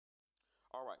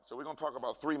All right, so we're going to talk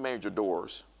about three major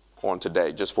doors on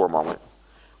today, just for a moment.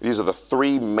 These are the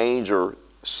three major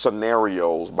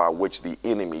scenarios by which the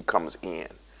enemy comes in.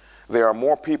 There are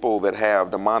more people that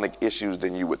have demonic issues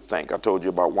than you would think. I told you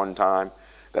about one time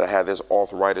that I had this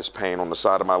arthritis pain on the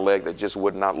side of my leg that just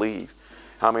would not leave.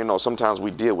 How many know sometimes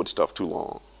we deal with stuff too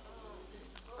long?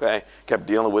 Okay, kept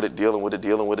dealing with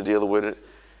it.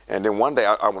 And then one day,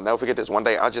 I will never forget this, one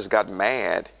day I just got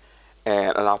mad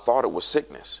and I thought it was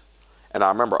sickness. And I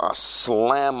remember I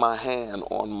slammed my hand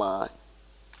on my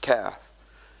calf.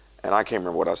 And I can't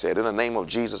remember what I said. In the name of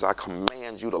Jesus, I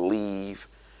command you to leave.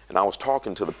 And I was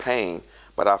talking to the pain,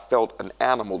 but I felt an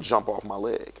animal jump off my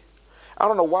leg. I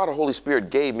don't know why the Holy Spirit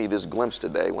gave me this glimpse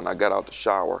today when I got out the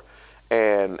shower.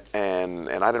 And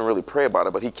I didn't really pray about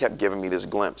it, but he kept giving me this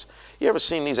glimpse. You ever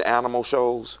seen these animal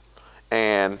shows?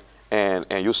 And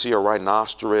you'll see a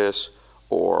rhinoceros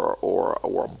or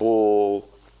a bull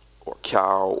or a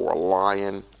cow or a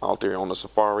lion out there on the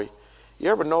safari.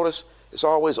 You ever notice it's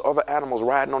always other animals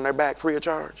riding on their back free of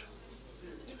charge?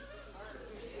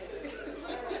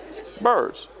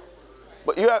 Birds.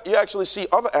 But you actually see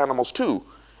other animals too.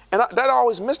 And that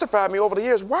always mystified me over the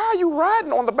years. Why are you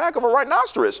riding on the back of a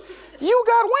rhinoceros? You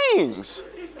got wings.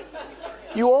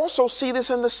 You also see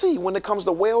this in the sea when it comes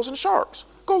to whales and sharks.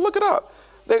 Go look it up.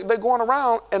 They're going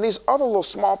around and these other little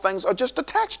small things are just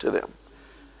attached to them.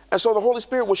 And so the Holy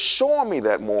Spirit was showing me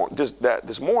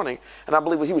this morning, and I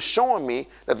believe that he was showing me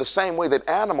that the same way that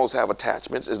animals have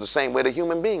attachments is the same way that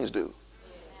human beings do.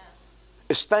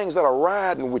 It's things that are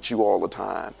riding with you all the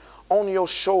time, on your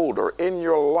shoulder, in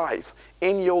your life,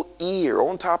 in your ear,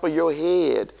 on top of your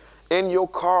head, in your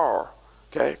car,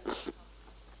 okay?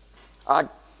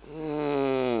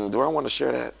 Do I want to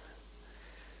share that?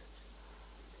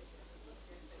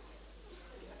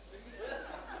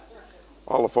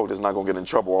 All the folk that's not going to get in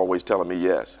trouble always telling me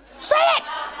yes. Say it!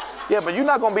 Yeah, but you're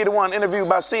not going to be the one interviewed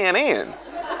by CNN.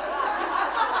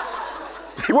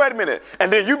 Wait a minute.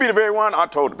 And then you be the very one, I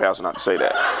told the pastor not to say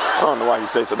that. I don't know why he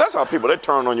says so. That's how people, they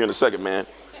turn on you in a second, man.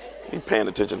 You paying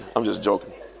attention. I'm just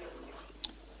joking.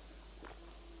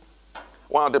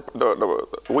 Well,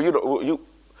 you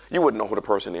wouldn't know who the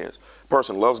person is. The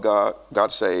person loves God,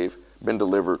 got saved, been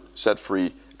delivered, set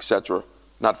free, etc.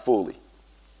 Not fully.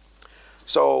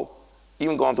 So,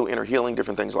 even going through inner healing,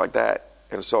 different things like that.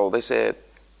 And so they said,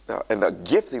 and the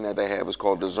gifting that they have is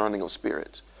called discerning of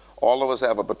spirits. All of us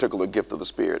have a particular gift of the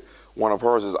Spirit. One of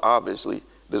hers is obviously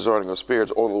discerning of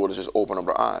spirits, or the Lord has just opened up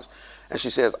their eyes. And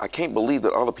she says, I can't believe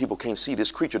that other people can't see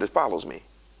this creature that follows me.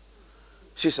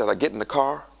 She said, I get in the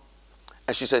car,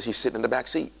 and she says, he's sitting in the back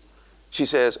seat. She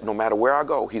says, no matter where I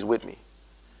go, he's with me.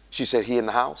 She said, he in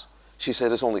the house. She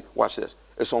said, watch this,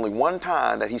 it's only one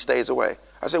time that he stays away.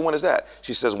 I said, when is that?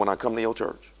 She says, when I come to your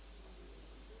church.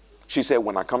 She said,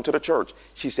 when I come to the church,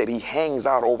 she said, he hangs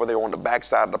out over there on the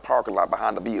backside of the parking lot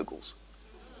behind the vehicles,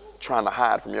 trying to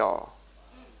hide from y'all.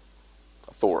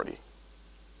 Authority.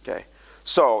 Okay.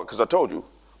 So, because I told you,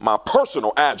 my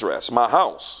personal address, my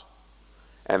house,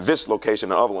 and this location,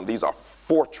 the other one, these are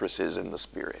fortresses in the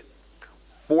spirit.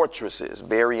 Fortresses,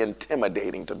 very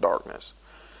intimidating to darkness.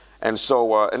 And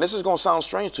so, and this is going to sound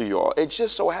strange to you all. It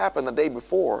just so happened the day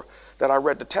before that I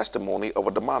read the testimony of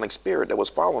a demonic spirit that was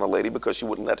following a lady because she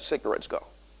wouldn't let cigarettes go.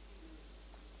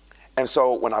 And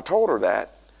so when I told her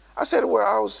that, I said,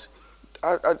 well,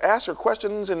 I asked her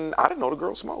questions and I didn't know the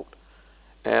girl smoked.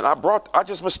 And I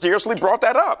just mysteriously brought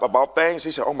that up about things.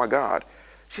 She said, oh my God.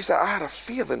 She said, I had a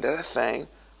feeling that thing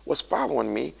was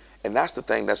following me, and that's the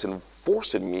thing that's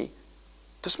enforcing me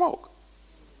to smoke.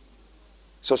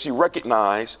 So she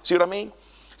recognized, see what I mean?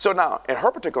 So now, in her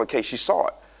particular case, she saw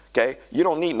it, okay? You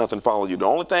don't need nothing following you. The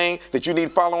only thing that you need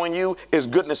following you is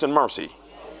goodness and mercy.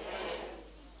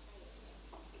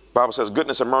 Bible says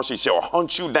goodness and mercy shall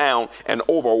hunt you down and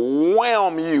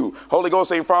overwhelm you. Holy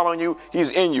Ghost ain't following you, he's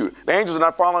in you. The angels are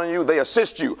not following you, they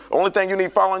assist you. The only thing you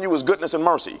need following you is goodness and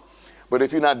mercy. But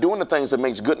if you're not doing the things that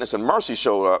makes goodness and mercy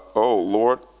show up, oh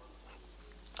Lord,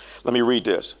 let me read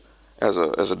this as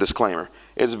a disclaimer.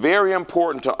 It's very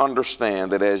important to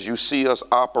understand that as you see us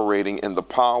operating in the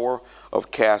power of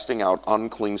casting out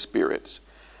unclean spirits,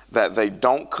 that they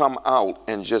don't come out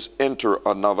and just enter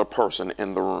another person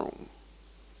in the room.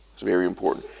 It's very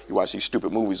important. You watch these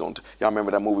stupid movies on. Y'all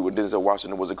remember that movie with Denzel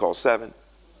Washington? Was it called Seven?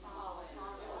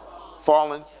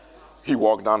 Fallen. He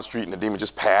walked down the street and the demon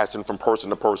just passing from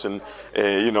person to person.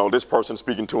 And, this person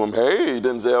speaking to him, hey,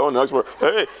 Denzel. And the next one,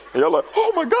 hey. And you're like,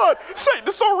 oh, my God, Satan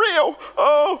is so real.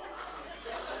 Oh.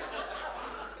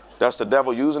 That's the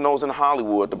devil using those in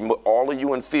Hollywood to put all of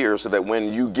you in fear so that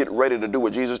when you get ready to do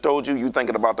what Jesus told you, you're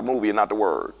thinking about the movie and not the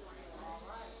word.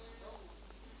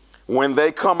 When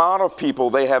they come out of people,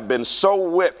 they have been so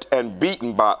whipped and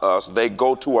beaten by us, they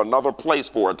go to another place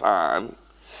for a time,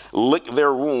 lick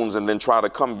their wounds, and then try to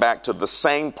come back to the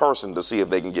same person to see if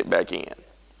they can get back in.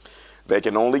 They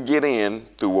can only get in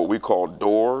through what we call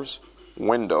doors,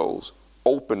 windows,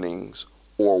 openings,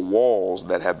 or walls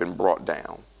that have been brought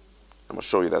down. I'm going to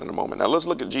show you that in a moment. Now let's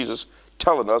look at Jesus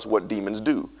telling us what demons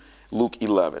do. Luke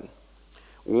 11.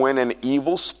 When an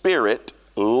evil spirit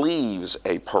leaves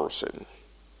a person,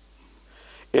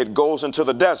 it goes into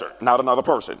the desert, not another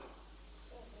person.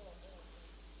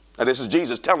 And this is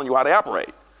Jesus telling you how to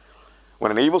operate.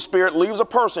 When an evil spirit leaves a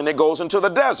person, it goes into the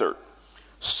desert,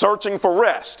 searching for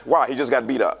rest. Why? He just got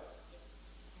beat up.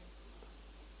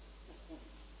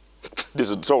 This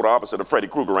is the total opposite of Freddy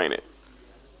Krueger, ain't it?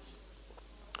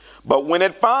 But when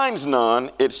it finds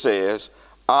none, it says,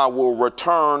 I will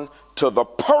return to the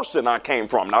person I came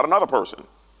from, not another person.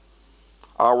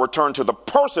 I'll return to the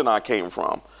person I came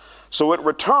from. So it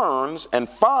returns and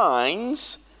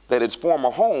finds that its former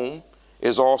home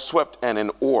is all swept and in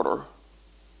order.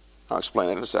 I'll explain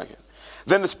it in a second.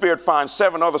 Then the spirit finds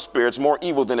 7 other spirits more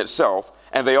evil than itself,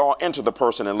 and they all enter the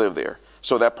person and live there.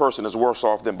 So that person is worse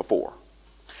off than before.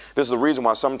 This is the reason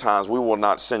why sometimes we will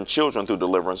not send children through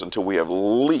deliverance until we have at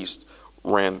least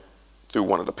ran through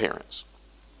one of the parents.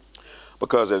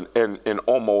 Because in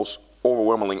almost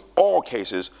overwhelmingly all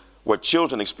cases, what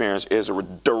children experience is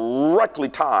directly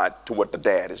tied to what the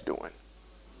dad is doing.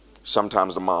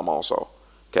 Sometimes the mom also,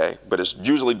 okay? But it's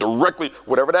usually directly,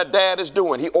 whatever that dad is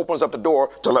doing, he opens up the door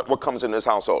to let what comes in his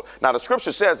household. Now, the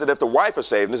scripture says that if the wife is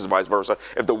saved, and this is vice versa,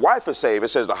 if the wife is saved, it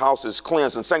says the house is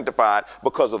cleansed and sanctified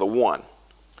because of the one,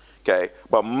 okay?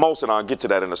 But most, and I'll get to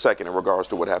that in a second in regards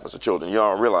to what happens to children. You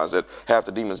all realize that half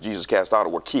the demons Jesus cast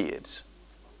out were kids.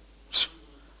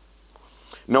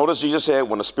 Notice Jesus said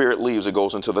when the spirit leaves, it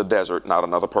goes into the desert, not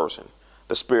another person.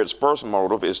 The spirit's first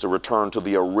motive is to return to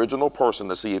the original person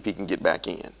to see if he can get back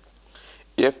in.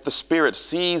 If the spirit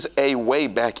sees a way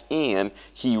back in,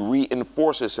 he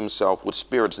reinforces himself with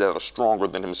spirits that are stronger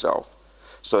than himself.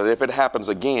 So that if it happens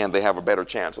again, they have a better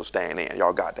chance of staying in.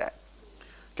 Y'all got that?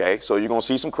 Okay, so you're going to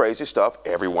see some crazy stuff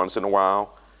every once in a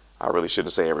while. I really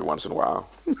shouldn't say every once in a while.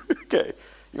 Okay,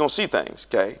 you're going to see things,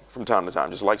 okay, from time to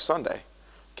time, just like Sunday.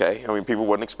 Okay, I mean, people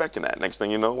wasn't expecting that. Next thing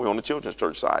you know, we're on the children's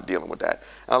church side dealing with that.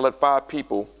 And I let 5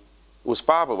 people, it was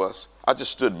 5 of us, I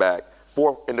just stood back.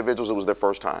 4 individuals, it was their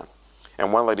first time.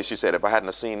 And one lady, she said, if I hadn't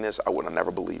have seen this, I would have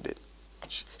never believed it.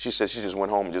 She said she just went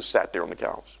home and just sat there on the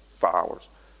couch for hours.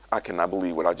 I cannot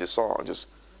believe what I just saw. This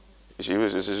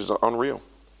is unreal.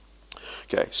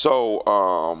 Okay,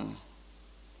 so,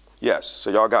 yes, so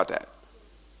y'all got that.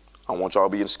 I want y'all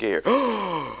being scared.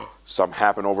 Something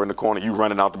happened over in the corner. You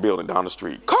running out the building down the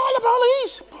street. Call the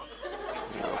police.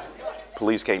 You know,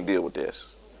 police can't deal with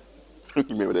this. You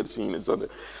remember that scene in Sunday?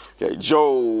 Okay,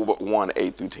 Job 1,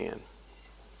 8 through 10.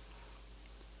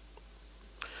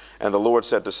 And the Lord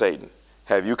said to Satan,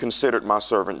 have you considered my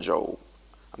servant Job?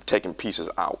 I'm taking pieces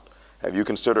out. Have you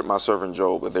considered my servant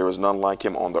Job, that there is none like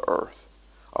him on the earth,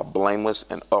 a blameless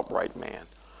and upright man,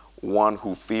 one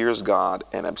who fears God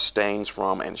and abstains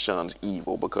from and shuns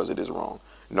evil because it is wrong.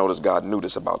 Notice God knew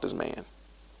this about this man.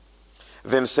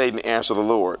 Then Satan answered the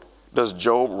Lord, does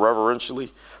Job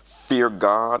reverentially fear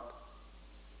God?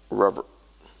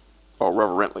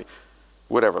 Reverently,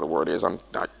 whatever the word is, I'm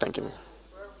not thinking.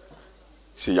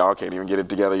 See, y'all can't even get it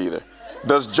together either.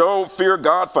 Does Job fear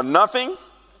God for nothing?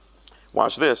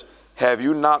 Watch this. Have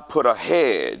you not put a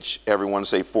hedge, everyone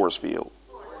say force field,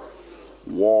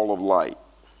 wall of light?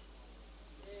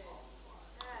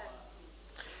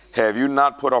 Have you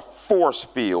not put a force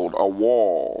field, a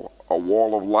wall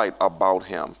of light about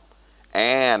him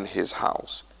and his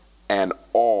house and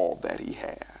all that he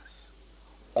has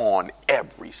on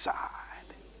every side?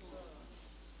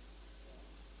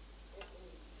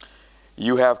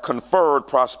 You have conferred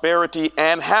prosperity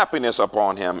and happiness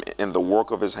upon him in the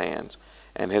work of his hands,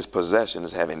 and his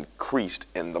possessions have increased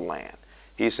in the land.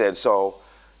 He said, so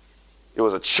it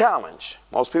was a challenge.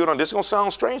 Most people don't, this is going to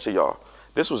sound strange to y'all.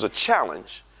 This was a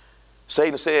challenge.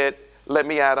 Satan said, let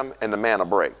me at him and the man will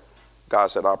break. God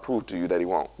said, I'll prove to you that he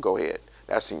won't. Go ahead.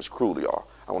 That seems cruel to y'all.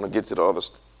 I want to get to the other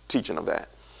teaching of that.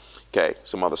 Okay,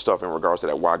 some other stuff in regards to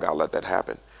that, why God let that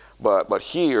happen. But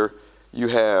here you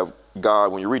have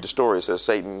God, when you read the story, it says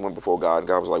Satan went before God, and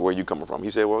God was like, where are you coming from? He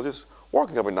said, well, just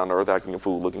walking up and down the earth, acting a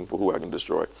fool, looking for who I can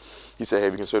destroy. He said,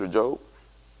 have you considered Job?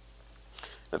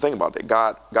 Now think about that.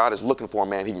 God is looking for a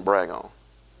man he can brag on.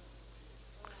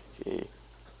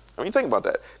 Think about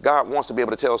that. God wants to be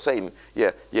able to tell Satan,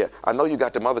 yeah, I know you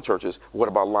got them other churches. What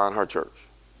about lying her church?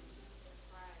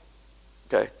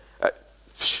 Okay.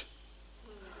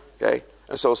 Okay.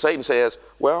 And so Satan says,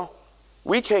 well,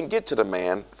 We can't get to the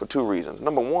man for two reasons.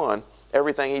 Number one,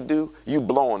 everything he do, you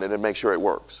blowing it and make sure it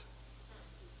works.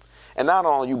 And not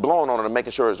only you blowing on it and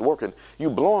making sure it's working, you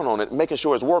blowing on it, making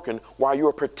sure it's working while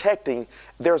you're protecting.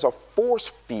 There's a force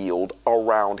field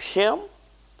around him,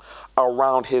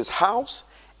 around his house,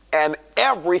 and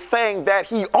everything that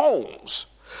he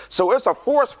owns. So it's a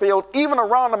force field even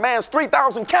around the man's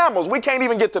 3,000 camels. We can't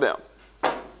even get to them.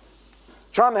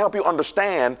 Trying to help you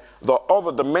understand the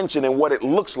other dimension and what it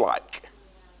looks like.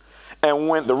 And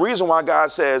when the reason why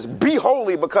God says, be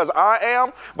holy because I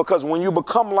am, because when you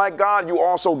become like God, you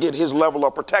also get his level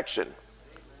of protection.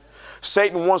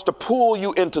 Satan wants to pull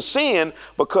you into sin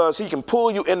because he can pull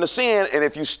you into sin. And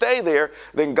if you stay there,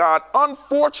 then God,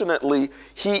 unfortunately,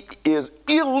 he is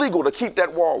illegal to keep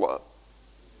that wall up.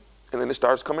 And then it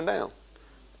starts coming down.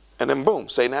 And then boom,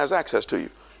 Satan has access to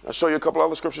you. I'll show you a couple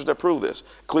other scriptures that prove this.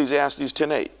 Ecclesiastes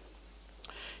 10:8.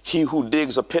 He who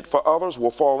digs a pit for others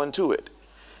will fall into it.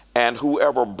 And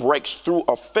whoever breaks through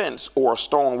a fence or a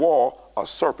stone wall, a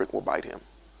serpent will bite him.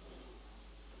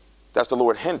 That's the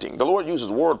Lord hinting. The Lord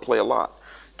uses wordplay a lot.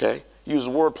 Okay? He uses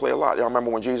wordplay a lot. Y'all remember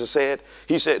when Jesus said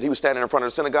he was standing in front of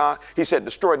the synagogue. He said,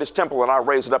 destroy this temple and I'll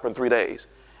raise it up in 3 days.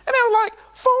 And they were like,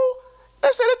 fool, they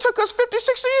said it took us 50,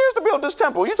 60 years to build this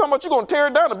temple. You talking about you're going to tear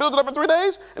it down and build it up in 3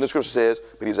 days? And the scripture says,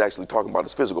 but he's actually talking about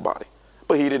his physical body.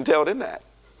 But he didn't tell them that.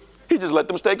 He just let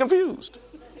them stay confused.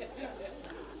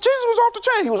 Jesus was off the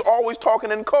chain. He was always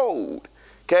talking in code.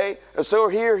 Okay? And so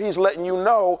here he's letting you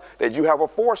know that you have a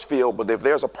force field, but if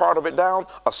there's a part of it down,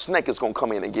 a snake is going to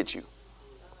come in and get you.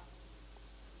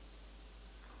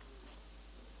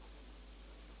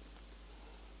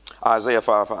 Isaiah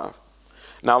 5:5.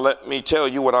 Now let me tell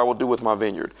you what I will do with my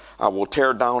vineyard. I will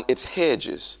tear down its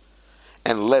hedges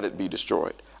and let it be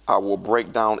destroyed. I will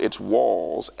break down its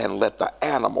walls and let the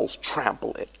animals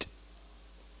trample it.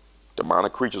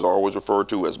 Demonic creatures are always referred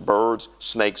to as birds,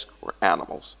 snakes, or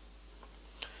animals.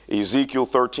 Ezekiel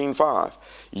 13:5.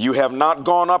 You have not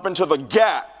gone up into the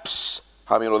gaps.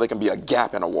 How many know there can be a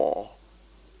gap in a wall?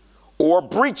 Or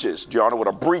breaches. Do y'all know what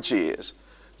a breach is?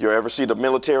 You ever see the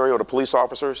military or the police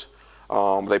officers?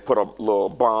 They put a little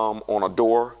bomb on a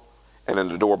door and then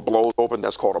the door blows open.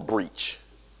 That's called a breach.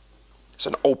 It's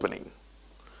an opening.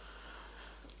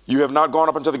 You have not gone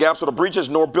up into the gaps or the breaches,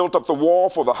 nor built up the wall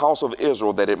for the house of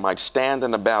Israel, that it might stand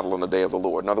in the battle in the day of the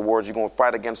Lord. In other words, you're going to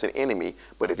fight against an enemy,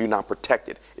 but if you're not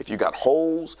protected, if you got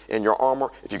holes in your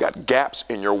armor, if you got gaps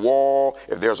in your wall,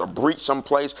 if there's a breach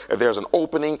someplace, if there's an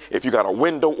opening, if you got a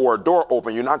window or a door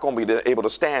open, you're not going to be able to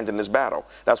stand in this battle.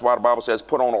 That's why the Bible says,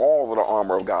 put on all of the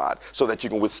armor of God so that you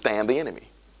can withstand the enemy.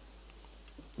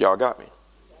 Y'all got me?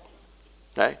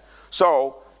 Okay?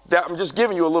 So, that I'm just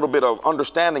giving you a little bit of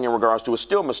understanding in regards to it's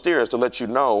still mysterious to let you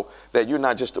know that you're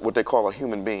not just what they call a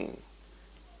human being.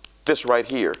 This right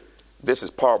here, this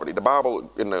is poverty. The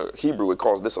Bible in the Hebrew, it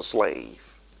calls this a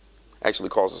slave. Actually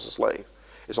calls this a slave.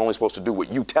 It's only supposed to do what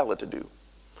you tell it to do.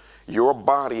 Your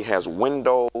body has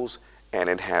windows and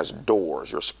it has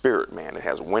doors. Your spirit, man, it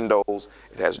has windows,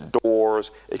 it has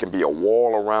doors. It can be a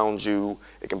wall around you.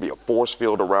 It can be a force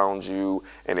field around you.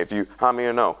 And if you, how many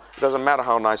of you know, it doesn't matter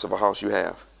how nice of a house you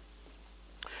have.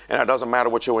 And it doesn't matter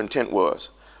what your intent was.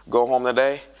 Go home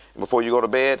today, and before you go to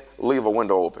bed, leave a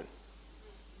window open.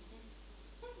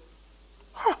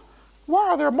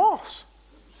 Why are there moths?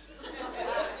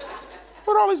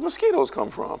 Where'd all these mosquitoes come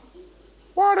from?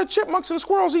 Why are the chipmunks and the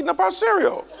squirrels eating up our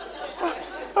cereal?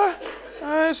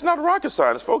 It's not rocket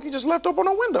science, folks. You just left open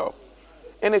a window.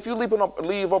 And if you leave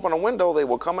open a window, they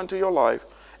will come into your life,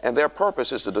 and their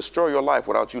purpose is to destroy your life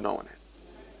without you knowing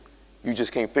it. You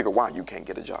just can't figure why you can't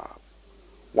get a job.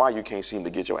 Why you can't seem to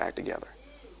get your act together.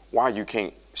 Why you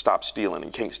can't stop stealing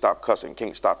and can't stop cussing,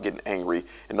 can't stop getting angry,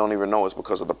 and don't even know it's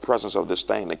because of the presence of this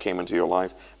thing that came into your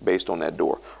life based on that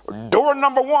door. Door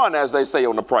number one, as they say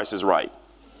on The Price is Right.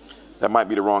 That might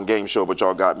be the wrong game show, but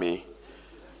y'all got me.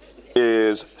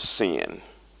 Is sin.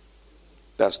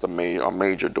 That's a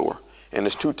major door. And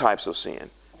there's two types of sin.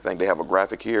 I think they have a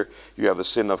graphic here. You have the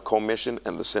sin of commission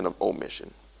and the sin of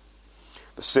omission.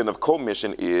 The sin of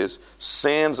commission is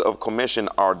sins of commission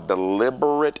are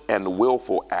deliberate and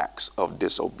willful acts of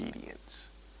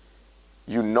disobedience.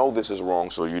 You know this is wrong,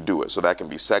 so you do it. So that can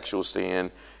be sexual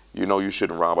sin. You know you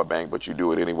shouldn't rob a bank, but you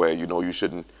do it anyway. You know you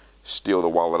shouldn't steal the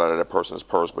wallet out of that person's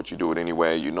purse, but you do it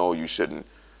anyway. You know you shouldn't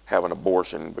have an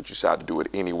abortion, but you decide to do it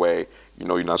anyway. You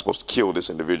know you're not supposed to kill this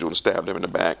individual and stab them in the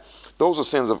back. Those are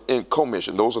sins of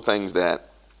commission. Those are things that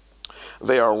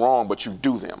they are wrong, but you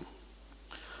do them.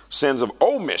 Sins of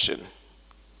omission,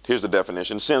 here's the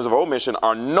definition. Sins of omission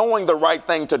are knowing the right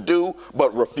thing to do,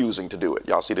 but refusing to do it.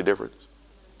 Y'all see the difference?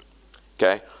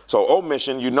 Okay. So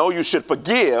omission, you know you should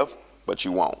forgive, but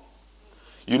you won't.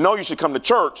 You know you should come to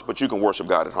church, but you can worship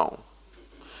God at home.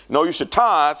 You know you should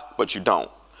tithe, but you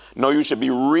don't. You know you should be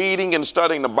reading and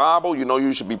studying the Bible. You know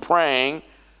you should be praying,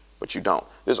 but you don't.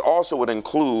 This also would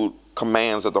include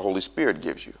commands that the Holy Spirit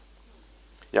gives you.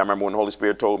 Yeah, I remember when the Holy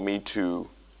Spirit told me to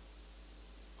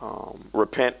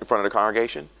repent in front of the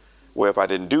congregation. Well, if I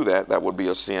didn't do that, that would be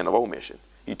a sin of omission.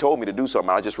 He told me to do something,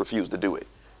 I just refused to do it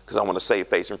because I want to save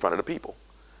face in front of the people.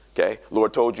 Okay,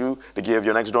 Lord told you to give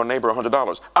your next door neighbor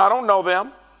 $100. I don't know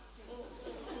them.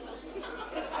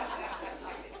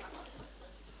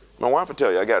 My wife will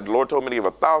tell you, the Lord told me to give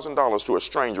 $1,000 to a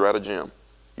stranger at a gym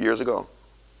years ago.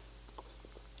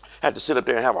 Had to sit up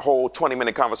there and have a whole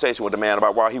 20-minute conversation with the man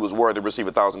about why he was worthy to receive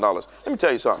 $1,000. Let me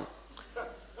tell you something.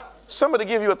 Somebody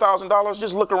give you $1,000,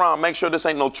 just look around, make sure this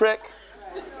ain't no trick.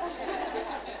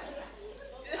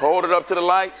 Hold it up to the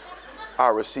light. I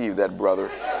received that, brother.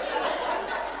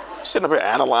 Sitting up here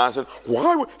analyzing,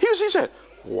 he said,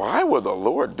 why would the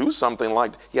Lord do something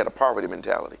like that? He had a poverty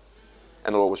mentality,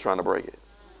 and the Lord was trying to break it.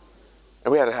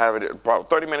 And we had to have a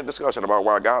 30-minute discussion about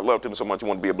why God loved him so much he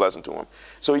wanted to be a blessing to him.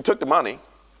 So he took the money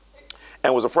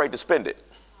and was afraid to spend it.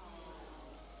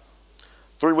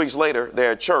 3 weeks later,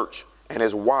 they're at church, and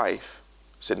his wife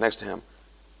sitting next to him,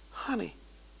 honey,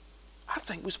 I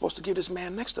think we're supposed to give this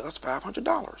man next to us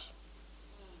 $500.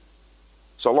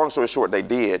 So long story short, they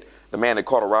did. The man that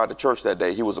caught a ride to church that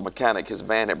day, he was a mechanic. His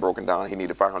van had broken down. He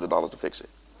needed $500 to fix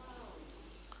it.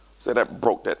 So that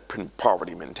broke that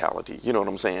poverty mentality. You know what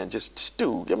I'm saying? Just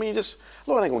do. Lord ain't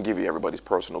going to give you everybody's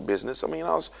personal business.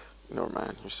 Never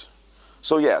mind.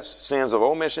 So yes, sins of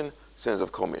omission, sins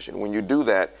of commission. When you do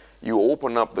that, you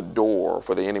open up the door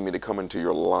for the enemy to come into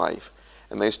your life,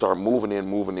 and they start moving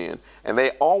in. And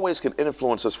they always can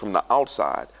influence us from the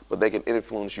outside, but they can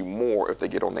influence you more if they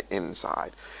get on the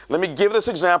inside. Let me give this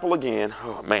example again.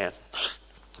 Oh, man.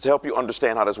 To help you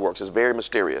understand how this works. It's very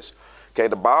mysterious. Okay,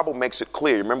 the Bible makes it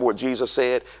clear. Remember what Jesus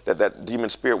said, that demon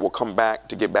spirit will come back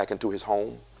to get back into his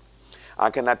home? I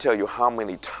cannot tell you how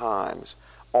many times,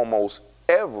 almost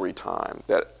every time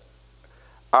that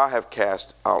I have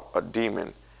cast out a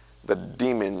demon, the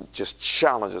demon just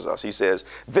challenges us. He says,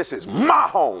 this is my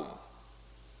home.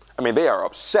 They are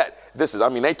upset.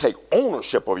 They take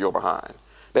ownership of your behind.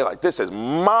 They're like, this is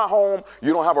my home.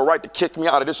 You don't have a right to kick me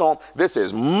out of this home. This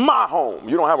is my home.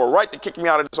 You don't have a right to kick me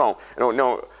out of this home.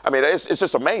 It's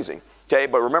just amazing. Okay,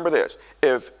 but remember this.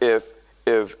 If this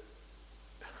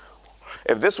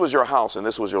was your house and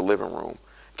this was your living room,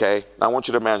 okay, now I want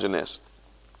you to imagine this.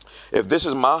 If this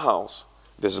is my house,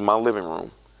 this is my living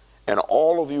room, and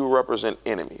all of you represent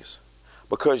enemies,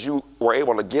 because you were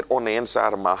able to get on the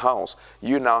inside of my house,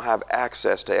 you now have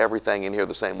access to everything in here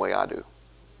the same way I do.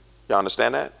 You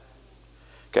understand that?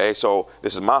 Okay, so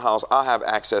this is my house. I have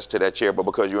access to that chair, but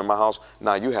because you're in my house,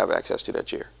 now you have access to that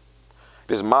chair.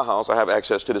 This is my house. I have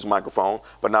access to this microphone,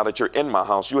 but now that you're in my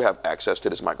house, you have access to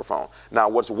this microphone. Now,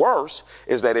 what's worse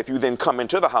is that if you then come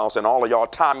into the house and all of y'all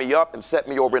tie me up and set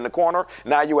me over in the corner,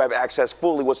 now you have access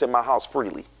fully what's in my house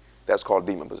freely. That's called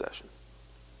demon possession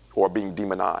or being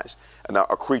demonized. And now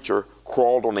a creature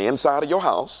crawled on the inside of your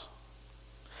house,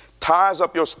 ties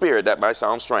up your spirit. That might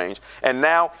sound strange. And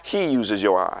now he uses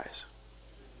your eyes.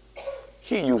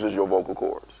 He uses your vocal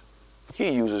cords.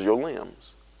 He uses your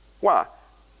limbs. Why?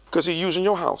 Because he's using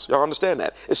your house. Y'all understand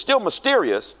that? It's still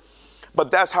mysterious,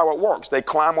 but that's how it works. They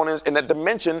climb on in that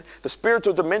dimension. The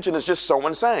spiritual dimension is just so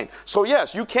insane. So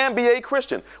yes, you can be a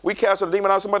Christian. We cast a demon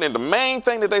out of somebody, and the main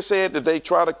thing that they said that they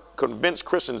try to convince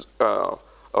Christians of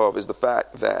is the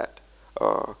fact that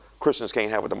Christians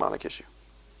can't have a demonic issue.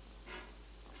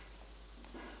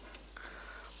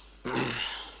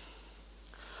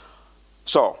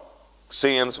 So,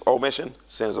 sins of omission,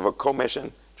 sins of a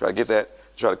commission. Try to get that.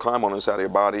 Try to climb on the inside of your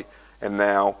body. And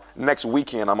now, next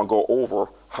weekend, I'm going to go over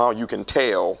how you can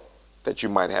tell that you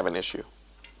might have an issue.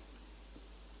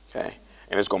 Okay?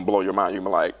 And it's going to blow your mind. You're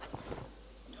going to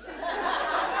be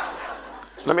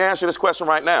like, let me ask you this question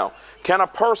right now. Can a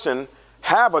person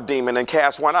have a demon and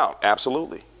cast one out?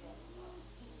 Absolutely.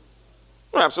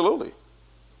 Absolutely.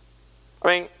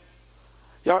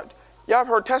 Y'all have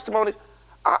heard testimonies.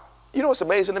 You know what's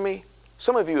amazing to me?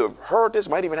 Some of you have heard this,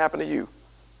 might even happen to you.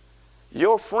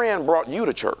 Your friend brought you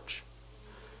to church.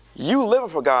 You living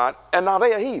for God, and now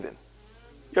they a heathen.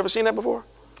 You ever seen that before?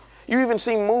 You even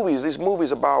seen movies, these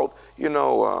movies about,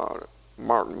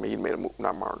 Martin. He made a movie,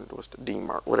 not Martin, it was Dean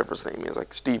Martin, whatever his name is,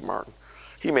 like Steve Martin.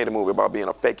 He made a movie about being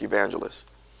a fake evangelist.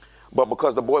 But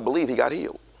because the boy believed, he got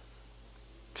healed.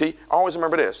 See, always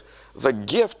remember this. The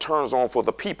gift turns on for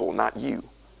the people, not you.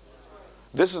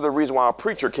 This is the reason why a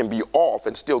preacher can be off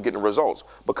and still getting results,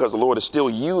 because the Lord is still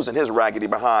using his raggedy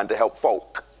behind to help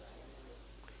folk.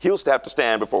 He'll have to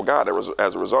stand before God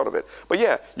as a result of it. But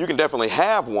yeah, you can definitely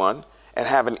have one and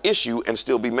have an issue and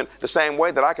still be the same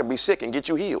way that I can be sick and get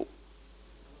you healed.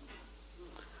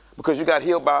 Because you got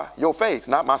healed by your faith,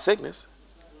 not my sickness.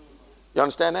 You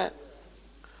understand that?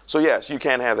 So yes, you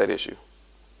can have that issue.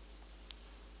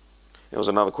 There was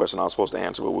another question I was supposed to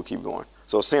answer, but we'll keep going.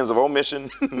 So sins of omission,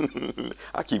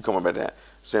 I keep coming back to that.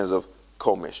 Sins of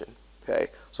commission, okay?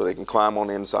 So they can climb on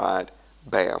the inside,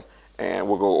 bam, and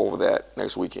we'll go over that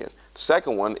next weekend. The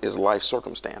second one is life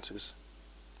circumstances.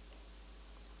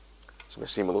 This may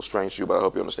seem a little strange to you, but I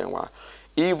hope you understand why.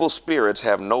 Evil spirits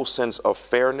have no sense of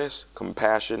fairness,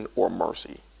 compassion, or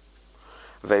mercy.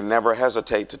 They never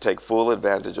hesitate to take full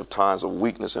advantage of times of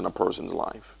weakness in a person's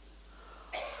life.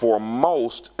 For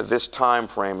most, this time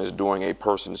frame is during a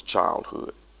person's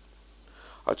childhood.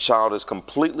 A child is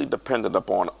completely dependent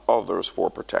upon others for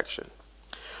protection.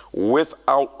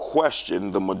 Without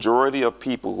question, the majority of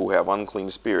people who have unclean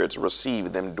spirits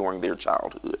receive them during their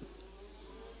childhood.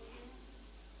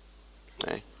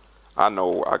 Okay? I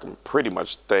know I can pretty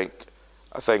much think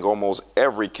almost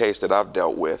every case that I've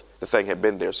dealt with, the thing had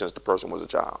been there since the person was a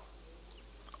child.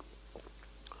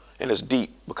 And it's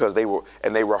deep because they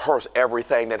rehearse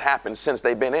everything that happened since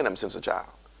they've been in them since a child.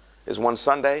 It's one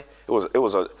Sunday.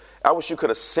 I wish you could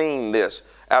have seen this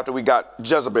after we got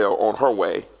Jezebel on her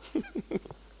way.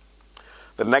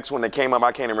 The next one that came up,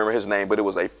 I can't remember his name, but it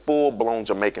was a full-blown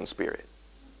Jamaican spirit.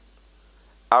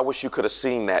 I wish you could have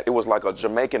seen that. It was like a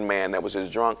Jamaican man that was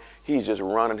just drunk. He's just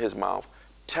running his mouth,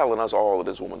 telling us all of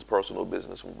this woman's personal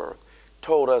business from birth.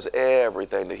 Told us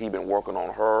everything that he'd been working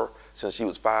on her since she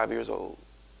was 5 years old.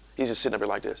 He's just sitting up here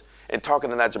like this and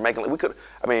talking in that Jamaican.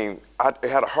 I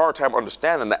had a hard time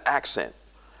understanding the accent.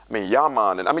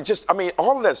 Yaman, and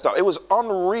all of that stuff. It was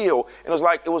unreal. And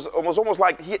it was almost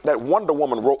like that Wonder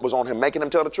Woman rope was on him, making him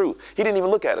tell the truth. He didn't even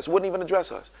look at us, wouldn't even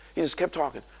address us. He just kept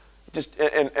talking, just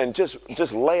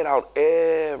laid out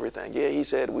everything. Yeah, he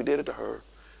said we did it to her,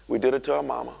 we did it to her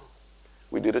mama,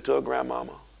 we did it to her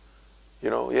grandmama.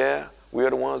 Yeah, we are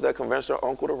the ones that convinced her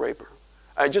uncle to rape her.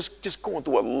 Just going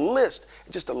through a list,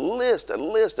 a list. And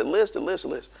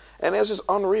it was just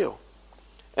unreal.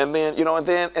 And then, and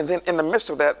then in the midst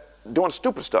of that, doing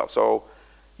stupid stuff. So,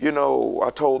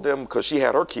 I told them, because she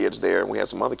had her kids there and we had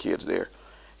some other kids there,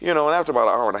 and after about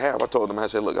an hour and a half, I told them, I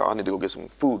said, look, I need to go get some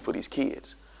food for these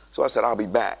kids. So I said, I'll be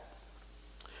back.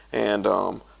 And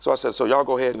so I said, so y'all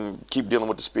go ahead and keep dealing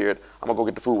with the spirit. I'm going to go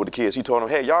get the food with the kids. He told them,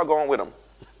 hey, y'all go on with them.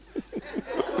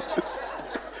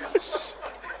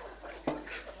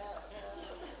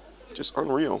 Just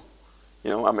unreal.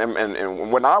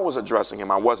 And when I was addressing him,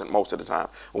 I wasn't most of the time.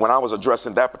 When I was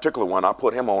addressing that particular one, I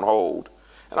put him on hold.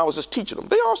 And I was just teaching them.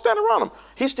 They all standing around him.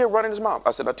 He's still running his mouth.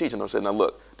 I said, I'm teaching him. I said, now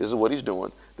look, this is what he's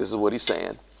doing. This is what he's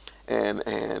saying.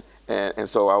 And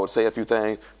so I would say a few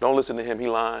things. Don't listen to him. He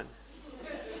lying.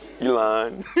 He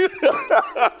lying.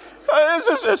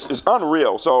 It's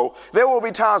unreal. So there will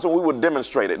be times when we would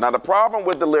demonstrate it. Now, the problem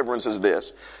with deliverance is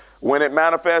this. When it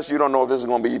manifests, you don't know if this is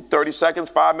going to be 30 seconds,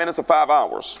 5 minutes, or 5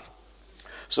 hours.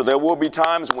 So there will be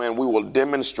times when we will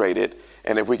demonstrate it,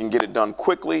 and if we can get it done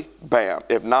quickly, bam.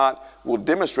 If not, we'll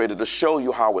demonstrate it to show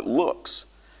you how it looks,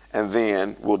 and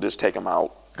then we'll just take them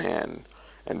out and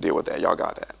deal with that. Y'all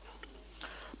got that?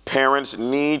 Parents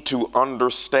need to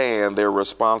understand their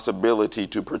responsibility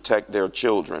to protect their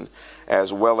children,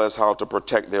 as well as how to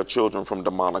protect their children from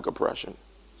demonic oppression.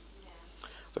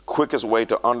 The quickest way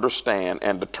to understand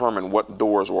and determine what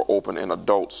doors were open in an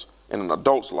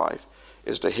adult's life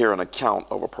is to hear an account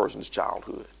of a person's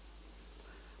childhood.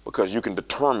 Because you can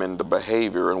determine the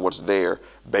behavior and what's there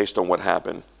based on what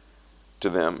happened to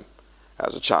them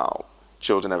as a child.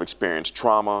 Children have experienced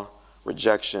trauma,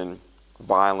 rejection,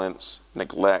 violence,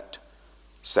 neglect,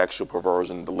 sexual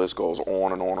perversion. The list goes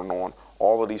on and on and on.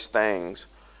 All of these things.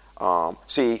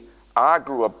 I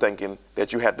grew up thinking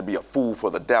that you had to be a fool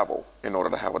for the devil in order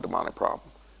to have a demonic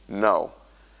problem. No.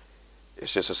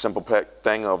 It's just a simple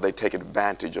thing of they take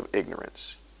advantage of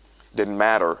ignorance. It didn't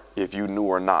matter if you knew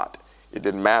or not. It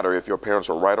didn't matter if your parents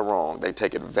were right or wrong. They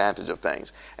take advantage of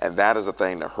things. And that is the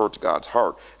thing that hurts God's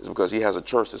heart, is because he has a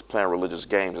church that's playing religious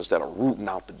games instead of rooting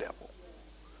out the devil.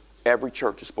 Every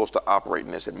church is supposed to operate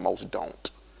in this, and most don't.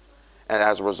 And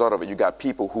as a result of it, you got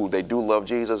people who they do love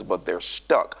Jesus, but they're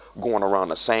stuck going around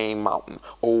the same mountain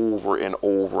over and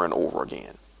over and over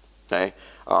again. Okay?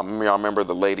 Y'all remember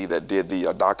the lady that did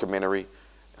the documentary?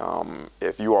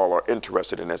 If you all are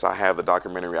interested in this, I have the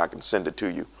documentary. I can send it to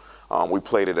you. We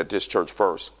played it at this church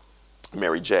first,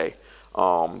 Mary J.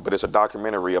 But it's a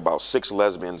documentary about 6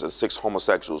 lesbians and 6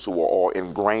 homosexuals who were all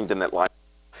ingrained in that life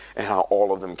and how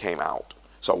all of them came out.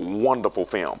 It's a wonderful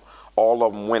film. All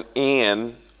of them went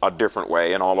in a different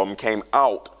way, and all of them came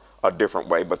out a different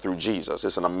way, but through Jesus.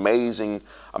 It's an amazing,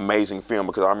 amazing film,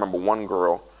 because I remember one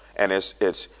girl, and it's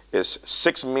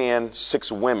 6 men,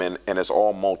 6 women, and it's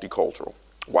all multicultural,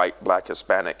 white, black,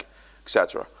 Hispanic,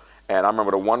 etc. And I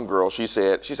remember the one girl, she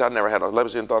said, I never had a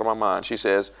lesbian thought in my mind. She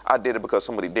says, I did it because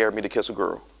somebody dared me to kiss a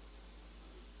girl.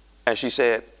 And she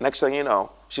said, next thing you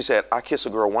know, she said, I kissed a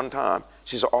girl one time.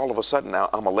 She said, all of a sudden now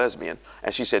I'm a lesbian.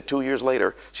 And she said 2 years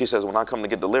later, she says, when I come to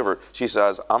get delivered, she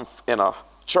says, I'm in a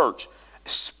church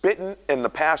spitting in the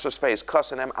pastor's face,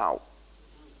 cussing them out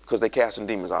because they casting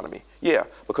demons out of me. Yeah,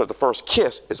 because the first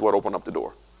kiss is what opened up the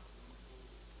door.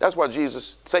 That's why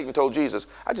Satan told Jesus,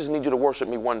 I just need you to worship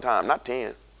me one time, not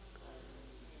 10.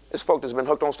 It's folk that's been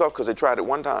hooked on stuff because they tried it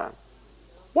one time.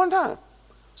 One time.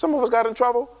 Some of us got in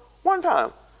trouble one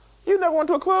time. You never went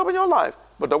to a club in your life,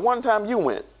 but the one time you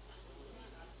went.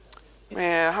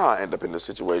 Man, how I end up in this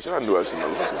situation? I knew I shouldn't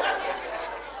have listened.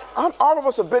 All of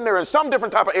us have been there in some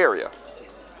different type of area.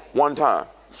 One time.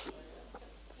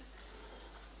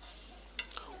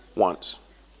 Once.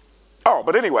 Oh,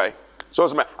 but anyway, so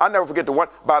I never forget the one.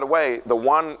 By the way, the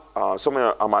one, some of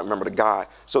you, I might remember the guy.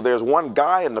 So there's one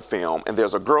guy in the film, and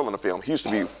there's a girl in the film. He used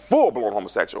to be full-blown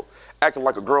homosexual, acting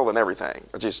like a girl and everything,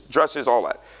 just dresses, all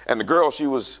that. And the girl, she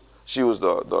was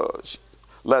the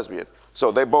lesbian.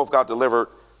 So they both got delivered,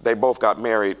 they both got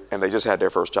married, and they just had their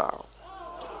first child.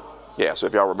 Yeah, so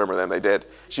if y'all remember them, they did.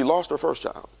 She lost her first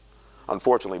child,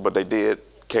 unfortunately, but they did.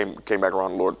 Came back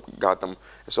around, the Lord got them.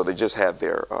 And so they just had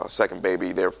their second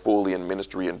baby. They're fully in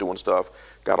ministry and doing stuff,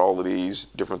 got all of these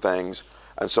different things.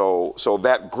 And so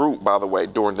that group, by the way,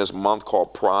 during this month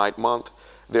called Pride Month,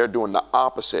 they're doing the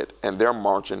opposite, and they're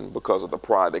marching because of the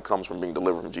pride that comes from being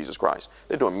delivered from Jesus Christ.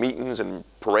 They're doing meetings and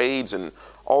parades and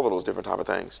all of those different type of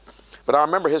things. But I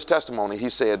remember his testimony. He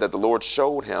said that the Lord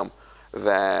showed him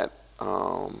that,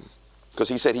 because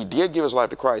he said he did give his life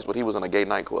to Christ, but he was in a gay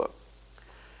nightclub.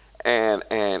 And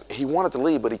he wanted to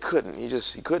leave, but he couldn't.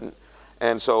 He couldn't.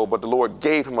 And so, but the Lord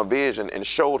gave him a vision and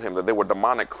showed him that there were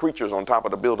demonic creatures on top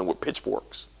of the building with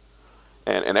pitchforks.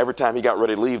 And every time he got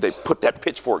ready to leave, they put that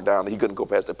pitchfork down, and he couldn't go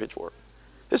past that pitchfork.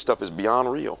 This stuff is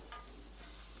beyond real.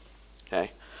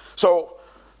 Okay? So,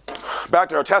 back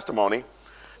to her testimony.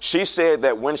 She said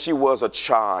that when she was a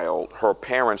child, her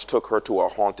parents took her to a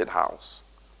haunted house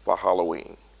for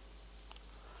Halloween.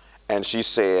 And she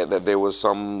said that there was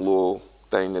some little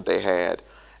thing that they had,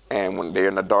 and when they're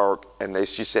in the dark, and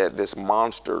she said this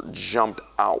monster jumped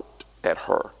out at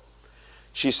her.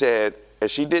 She said,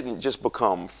 as she didn't just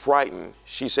become frightened,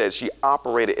 she said she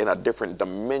operated in a different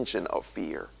dimension of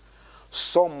fear.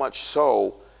 So much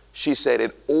so, she said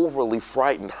it overly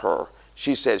frightened her.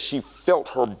 She said she felt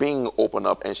her being open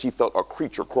up, and she felt a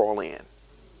creature crawl in.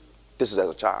 This is as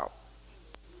a child.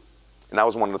 And that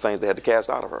was one of the things they had to cast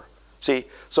out of her. See,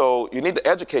 so you need to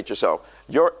educate yourself.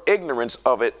 Your ignorance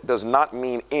of it does not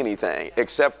mean anything,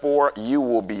 except for you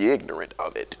will be ignorant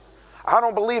of it. I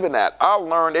don't believe in that. I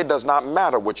learned it does not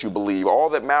matter what you believe. All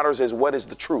that matters is what is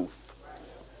the truth.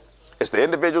 It's the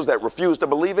individuals that refuse to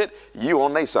believe it, you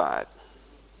on their side.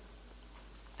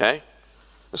 Okay?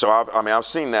 So I've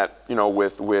seen that,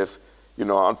 with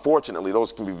unfortunately,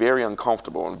 those can be very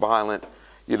uncomfortable and violent.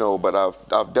 But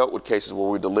I've dealt with cases where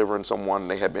we're delivering someone,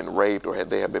 they have been raped or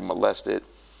they have been molested.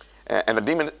 And a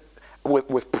demon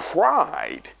with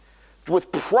pride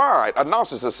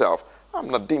announces itself, I'm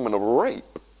the demon of rape.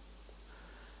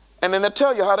 And then they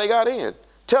tell you how they got in,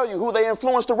 tell you who they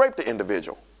influenced to rape the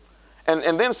individual.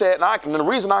 And then said, and the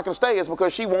reason I can stay is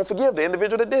because she won't forgive the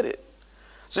individual that did it.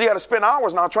 So you got to spend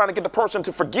hours now trying to get the person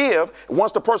to forgive.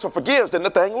 Once the person forgives, then the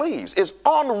thing leaves. It's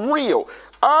unreal.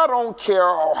 I don't care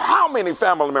how many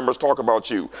family members talk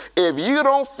about you. If you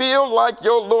don't feel like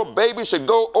your little baby should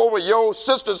go over your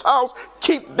sister's house,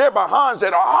 keep their behinds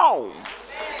at home.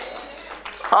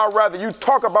 I'd rather you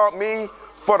talk about me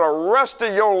for the rest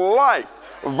of your life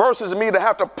versus me to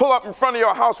have to pull up in front of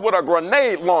your house with a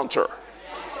grenade launcher.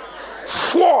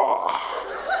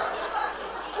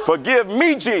 Forgive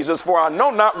me, Jesus, for I know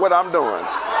not what I'm doing.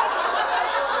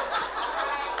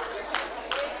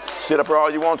 Sit up here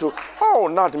all you want to. Oh,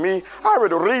 not me. I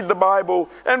already read the Bible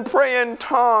and pray in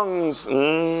tongues.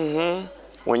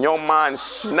 When your mind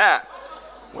snap,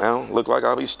 well, look like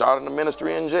I'll be starting a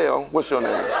ministry in jail. What's your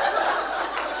name?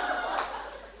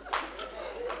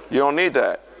 You don't need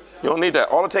that. You don't need that.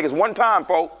 All it takes is one time,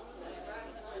 folks.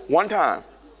 One time.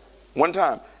 One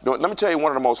time. Let me tell you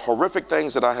one of the most horrific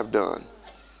things that I have done.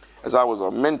 As I was a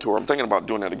mentor, I'm thinking about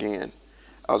doing that again.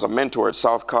 I was a mentor at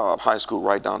South Cobb High School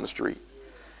right down the street.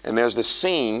 And there's this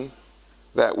scene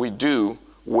that we do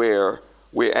where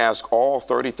we ask all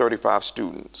 30, 35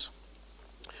 students.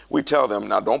 we tell them,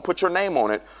 now don't put your name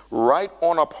on it. Write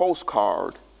on a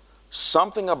postcard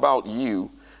something about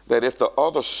you that if the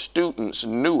other students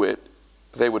knew it,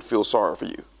 they would feel sorry for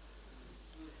you.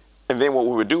 And then what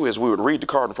we would do is we would read the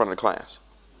card in front of the class.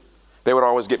 They would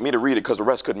always get me to read it because the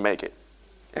rest couldn't make it.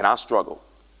 And I struggled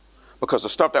because the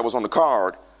stuff that was on the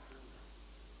card,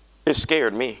 it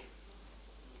scared me.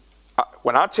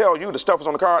 When I tell you the stuff is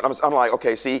on the card, I'm like,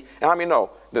 okay, see, and I mean,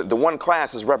 no, the one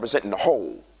class is representing the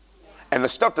whole. And the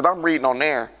stuff that I'm reading on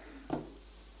there,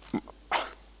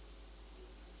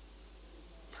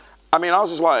 I mean, I was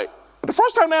just like, the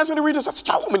first time they asked me to read this, I said,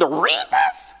 y'all want me to read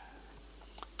this?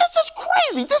 This is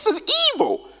crazy. This is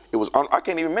evil. I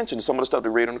can't even mention some of the stuff they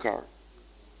read on the card.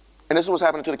 And this is what's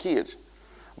happening to the kids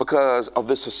because of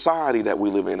this society that we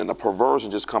live in and the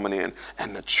perversion just coming in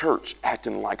and the church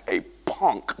acting like a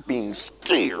punk being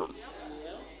scared.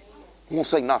 We won't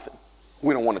say nothing.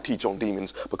 We don't want to teach on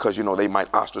demons because, they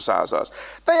might ostracize us.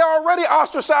 They already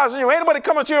ostracizing you. Ain't nobody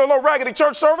coming to your little raggedy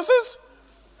church services?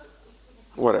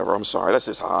 Whatever, I'm sorry. That's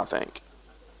just how I think.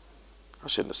 I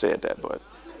shouldn't have said that, but.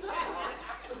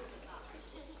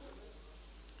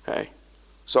 Okay.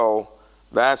 So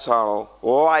that's how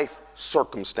life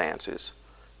circumstances,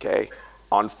 okay?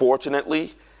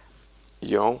 Unfortunately,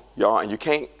 y'all, and you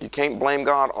can't blame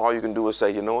God. All you can do is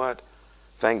say, you know what?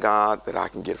 Thank God that I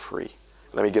can get free.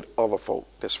 Let me get other folk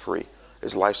that's free.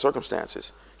 It's life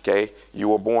circumstances. Okay, you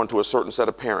were born to a certain set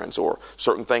of parents, or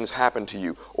certain things happened to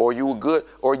you, or you were good,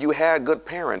 or you had good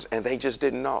parents, and they just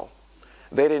didn't know.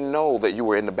 They didn't know that you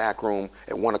were in the back room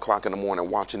at 1 o'clock in the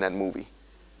morning watching that movie,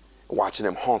 watching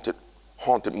them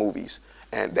haunted movies,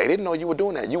 and they didn't know you were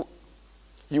doing that.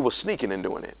 You were sneaking and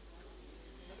doing it.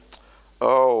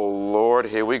 Oh Lord,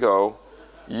 here we go.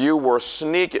 You were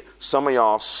sneaking. Some of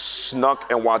y'all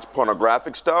snuck and watched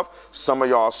pornographic stuff. Some of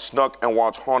y'all snuck and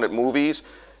watched haunted movies.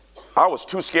 I was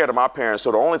too scared of my parents,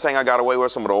 so the only thing I got away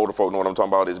with, some of the older folk know what I'm talking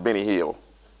about, is Benny Hill.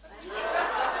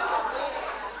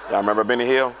 Y'all remember Benny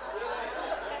Hill?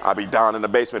 I'd be down in the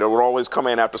basement. It would always come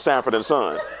in after Sanford and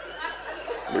Son.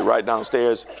 I'd be right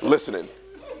downstairs listening.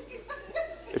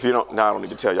 If you don't, now I don't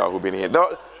need to tell y'all who Benny Hill.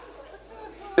 No,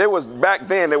 back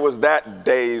then, there was that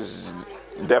day's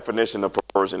definition of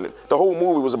perversion. The whole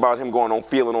movie was about him going on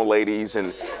feeling on ladies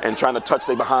and trying to touch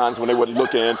their behinds when they wasn't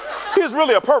looking. He was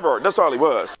really a pervert. That's all he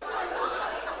was.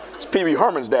 It's Pee Wee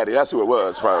Herman's daddy. That's who it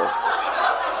was, probably.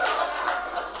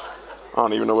 I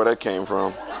don't even know where that came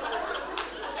from.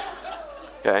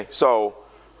 Okay,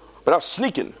 but I was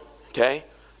sneaking. Okay,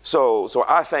 so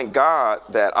I thank God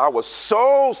that I was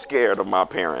so scared of my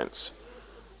parents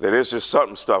that it's just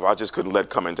certain stuff I just couldn't let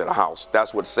come into the house.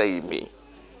 That's what saved me.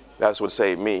 That's what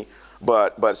saved me.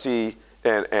 But see,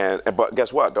 but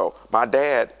guess what though? My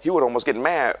dad, he would almost get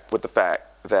mad with the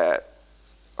fact that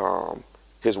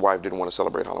his wife didn't want to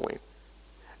celebrate Halloween.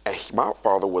 And my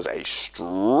father was a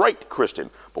straight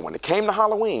Christian, but when it came to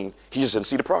Halloween, he just didn't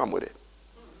see the problem with it.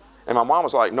 And my mom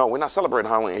was like, "No, we're not celebrating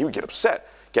Halloween." He would get upset.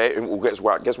 Okay, and guess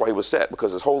why he was upset?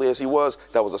 Because as holy as he was,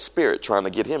 that was a spirit trying to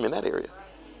get him in that area.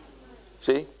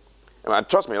 See? And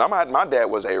trust me, my dad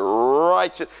was a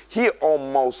righteous. He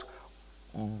almost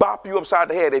bop you upside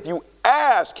the head if you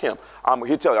ask him.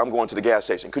 He'll tell you, "I'm going to the gas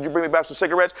station. Could you bring me back some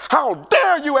cigarettes?" "How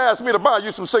dare you ask me to buy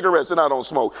you some cigarettes and I don't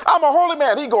smoke? I'm a holy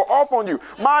man." He'd go off on you.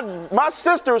 My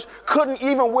sisters couldn't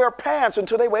even wear pants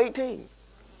until they were 18.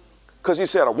 Because he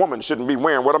said a woman shouldn't be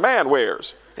wearing what a man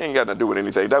wears. He ain't got nothing to do with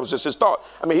anything. That was just his thought.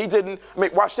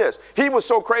 Watch this. He was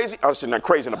so crazy. I was not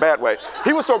crazy in a bad way.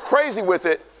 He was so crazy with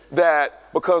it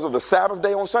that because of the Sabbath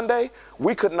day on Sunday,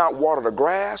 we could not water the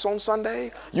grass on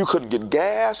Sunday. You couldn't get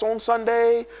gas on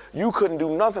Sunday. You couldn't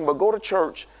do nothing but go to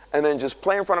church and then just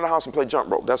play in front of the house and play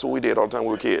jump rope. That's what we did all the time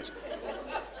we were kids.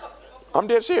 I'm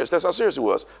dead serious. That's how serious he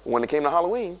was. When it came to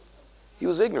Halloween, he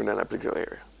was ignorant in that particular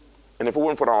area. And if it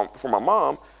weren't for my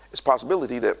mom, it's a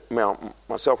possibility that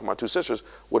myself and my two sisters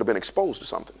would have been exposed to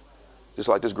something, just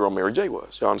like this girl Mary J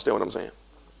was. Y'all understand what I'm saying?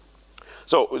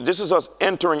 So this is us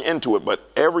entering into it,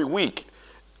 but every week,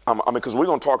 because we're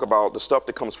going to talk about the stuff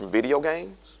that comes from video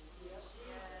games,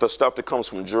 the stuff that comes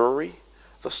from jewelry,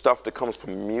 the stuff that comes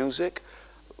from music.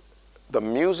 The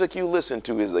music you listen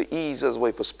to is the easiest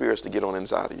way for spirits to get on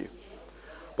inside of you,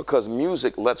 because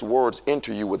music lets words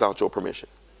enter you without your permission.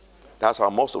 That's how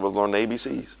most of us learn the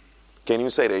ABCs. Can't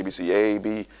even say the ABC, A,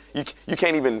 B. You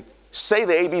can't even say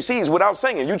the ABCs without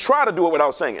singing. You try to do it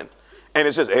without singing. And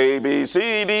it's just A, B,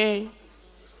 C, D,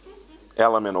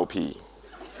 L, M, N, O, P.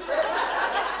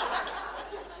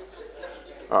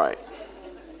 All right.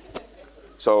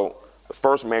 So the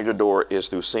first major door is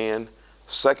through sin.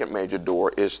 Second major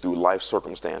door is through life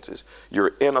circumstances.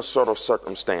 You're in a sort of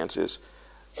circumstances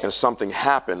and something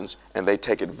happens and they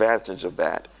take advantage of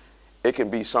that It can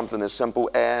be something as simple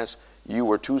as you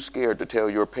were too scared to tell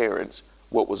your parents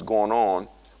what was going on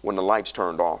when the lights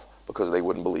turned off because they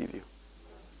wouldn't believe you.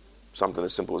 Something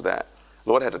as simple as that.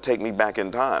 Lord had to take me back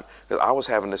in time because I was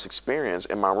having this experience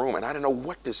in my room and I didn't know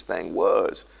what this thing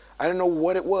was. I didn't know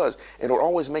what it was. And it would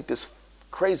always make this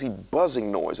crazy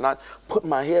buzzing noise. And I put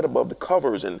my head above the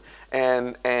covers and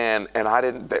I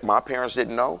didn't, my parents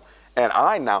didn't know. And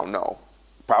I now know.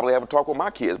 Probably have a talk with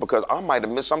my kids because I might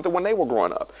have missed something when they were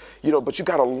growing up. But you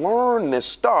got to learn this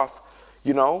stuff,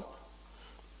 I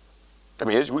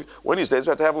mean, one of these days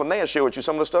we have to have Linnea share with you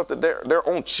some of the stuff that their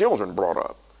own children brought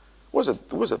up. What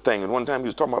was a thing? And one time he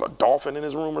was talking about a dolphin in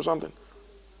his room or something.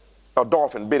 A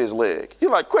dolphin bit his leg.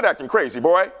 You're like, quit acting crazy,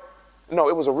 boy. No,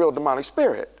 it was a real demonic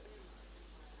spirit.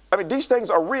 I mean, these things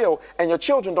are real, and your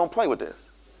children don't play with this.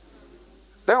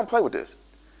 They don't play with this.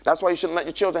 That's why you shouldn't let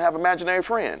your children have imaginary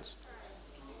friends.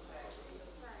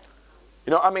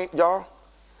 Y'all,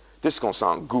 this is going to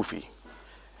sound goofy.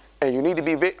 And you need to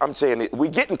be, I'm saying, we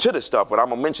get into this stuff, but I'm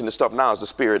going to mention this stuff now as the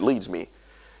Spirit leads me.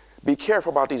 Be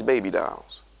careful about these baby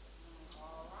dolls.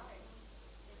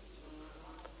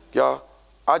 Y'all,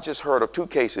 I just heard of 2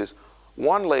 cases.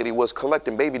 One lady was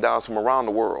collecting baby dolls from around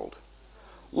the world.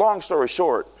 Long story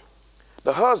short,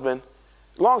 the Holy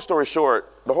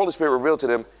Spirit revealed to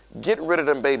them, get rid of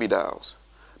them baby dolls.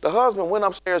 The husband went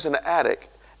upstairs in the attic,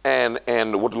 and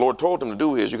what the Lord told him to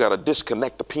do is you got to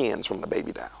disconnect the pins from the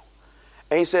baby doll.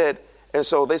 And he said, and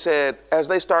so they said, as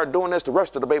they started doing this, the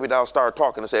rest of the baby dolls started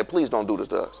talking and said, please don't do this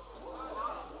to us.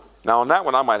 Now on that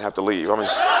one, I might have to leave. I'm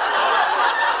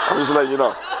just letting you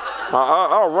know.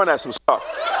 I'll run at some stuff.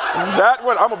 That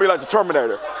one, I'm going to be like the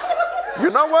Terminator. You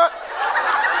know what?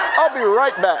 I'll be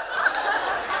right back.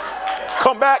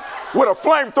 Come back with a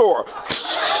flamethrower.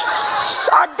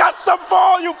 I got something for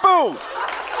all you fools.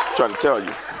 I'm trying to tell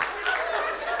you.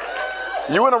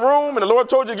 You in a room and the Lord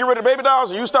told you to get rid of baby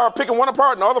dolls and you start picking one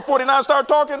apart and the other 49 start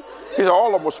talking. He said all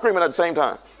of them were screaming at the same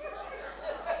time.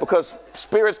 Because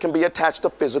spirits can be attached to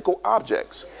physical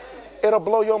objects. It'll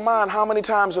blow your mind how many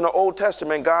times in the Old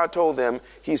Testament God told them,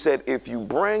 he said, if you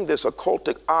bring this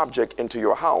occultic object into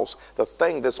your house, the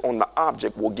thing that's on the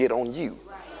object will get on you.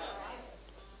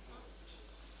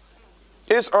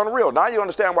 It's unreal. Now you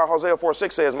understand why Hosea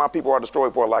 4:6 says, my people are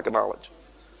destroyed for a lack of knowledge.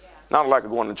 Not a lack of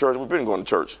going to church. We've been going to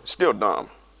church. Still dumb.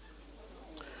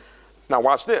 Now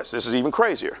watch this. This is even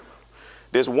crazier.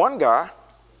 There's one guy.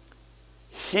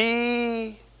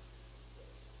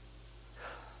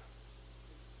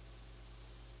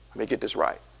 Let me get this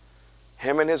right.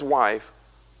 Him and his wife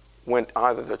went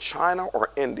either to China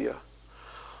or India,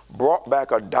 brought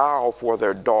back a doll for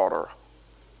their daughter.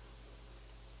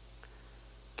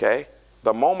 Okay?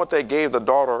 The moment they gave the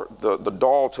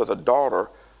doll to the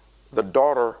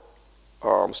daughter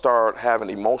started having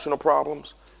emotional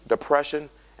problems, depression,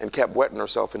 and kept wetting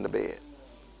herself in the bed.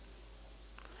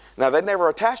 Now, they never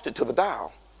attached it to the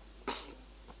doll.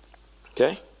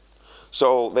 Okay?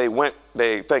 So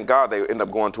thank God they ended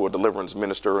up going to a deliverance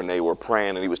minister and they were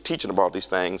praying and he was teaching about these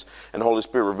things and the Holy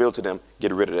Spirit revealed to them,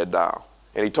 get rid of that doll.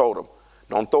 And he told them,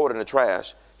 don't throw it in the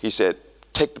trash. He said,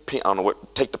 take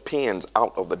the pins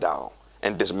out of the doll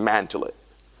and dismantle it.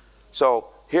 So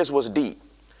here's what's deep.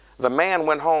 The man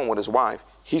went home with his wife.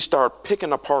 He started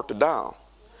picking apart the doll.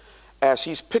 As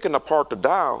he's picking apart the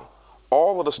doll,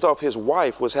 all of the stuff his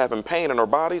wife was having pain in her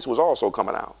bodies was also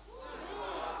coming out.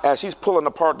 As he's pulling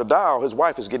apart the doll, his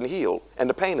wife is getting healed and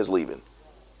the pain is leaving.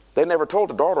 They never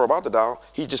told the daughter about the doll.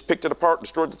 He just picked it apart,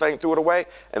 destroyed the thing, threw it away,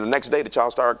 and the next day the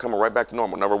child started coming right back to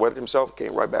normal. Never wetted himself,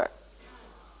 came right back.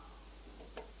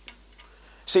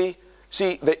 See,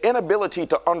 the inability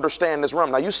to understand this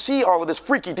realm. Now, you see all of this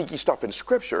freaky-deaky stuff in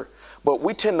Scripture, but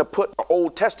we tend to put the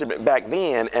Old Testament back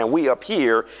then and we up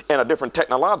here in a different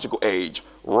technological age.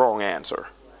 Wrong answer.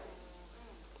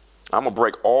 I'm going to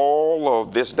break all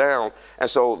of this down. And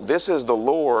so this is the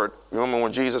Lord. Remember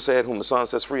when Jesus said, whom the Son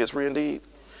sets free is free indeed?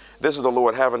 This is the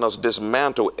Lord having us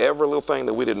dismantle every little thing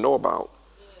that we didn't know about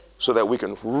so that we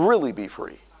can really be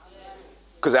free.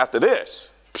 Because after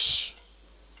this,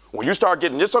 when you start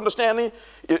getting this understanding,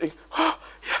 you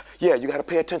got to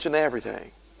pay attention to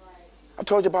everything. I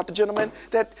told you about the gentleman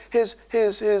that his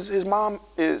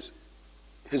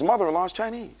mother-in-law is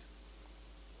Chinese.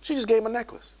 She just gave him a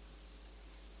necklace.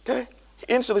 Okay? He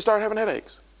instantly started having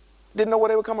headaches. Didn't know where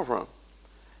they were coming from.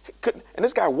 And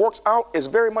this guy works out, is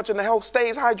very much in the health,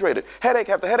 stays hydrated. Headache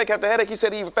after headache after headache. He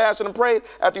said he even fasted and prayed.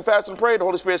 After he fasted and prayed, the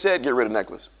Holy Spirit said, get rid of the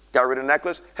necklace. Got rid of the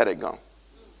necklace, headache gone.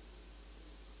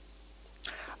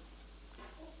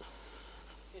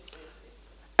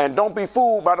 And don't be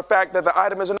fooled by the fact that the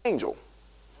item is an angel.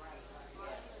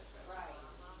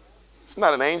 It's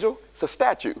not an angel, it's a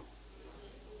statue.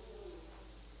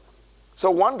 So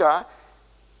one guy,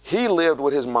 he lived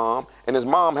with his mom, and his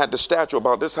mom had the statue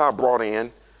about this high brought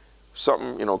in,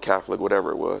 something, Catholic,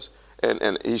 whatever it was.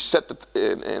 And he set the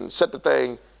thing,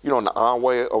 in the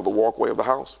aisleway of the walkway of the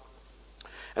house.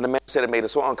 And the man said it made it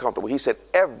so uncomfortable. He said,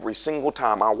 every single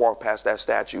time I walked past that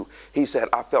statue, he said,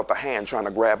 I felt a hand trying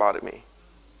to grab out of me.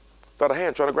 Felt a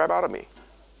hand trying to grab out of me.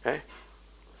 Okay?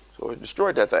 So it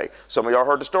destroyed that thing. Some of y'all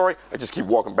heard the story. I just keep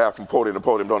walking back from podium to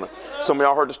podium, don't I? Some of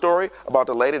y'all heard the story about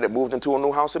the lady that moved into a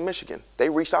new house in Michigan. They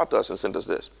reached out to us and sent us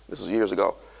this. This was years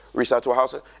ago. Reached out to a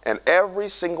house, and every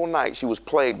single night she was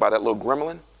plagued by that little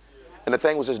gremlin. And the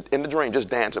thing was just in the dream, just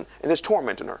dancing and just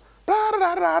tormenting her. Blah,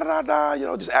 blah, blah, blah,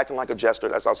 blah, just acting like a jester.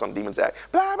 That's how some demons act.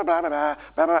 Blah, blah, blah, blah,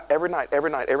 blah, blah, every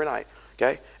night.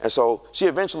 Okay? And so she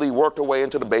eventually worked her way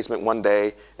into the basement one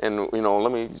day, and,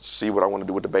 let me see what I want to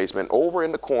do with the basement. Over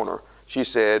in the corner, she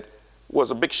said, was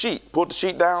a big sheet. Pulled the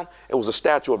sheet down. It was a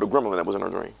statue of the gremlin that was in her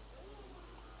dream.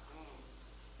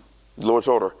 The Lord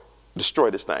told her,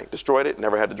 destroy this thing. Destroyed it,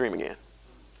 never had the dream again.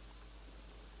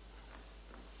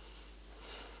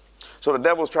 So the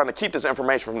devil's trying to keep this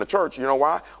information from the church. You know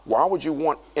why? Why would you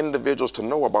want individuals to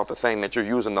know about the thing that you're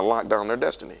using to lock down their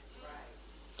destiny?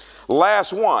 Right.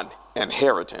 Last one,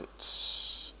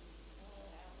 inheritance.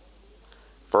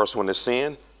 First one is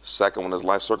sin. Second one is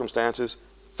life circumstances.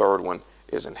 Third one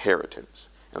is inheritance.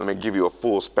 And let me give you a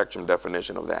full spectrum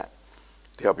definition of that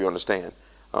to help you understand.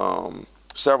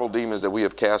 Several demons that we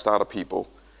have cast out of people,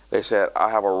 they said, I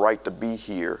have a right to be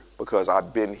here because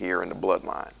I've been here in the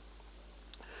bloodline.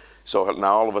 So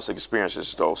now all of us experience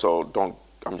this, though. So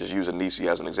I'm just using Nisi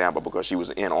as an example because she was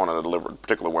in on a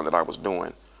particular one that I was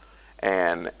doing.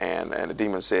 And the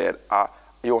demon said,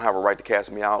 you don't have a right to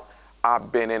cast me out.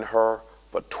 I've been in her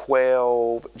for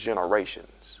 12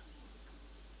 generations.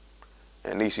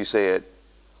 And Nisi said,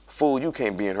 fool, you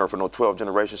can't be in her for no 12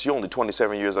 generations. She's only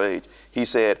 27 years of age. He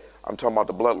said, I'm talking about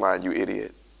the bloodline, you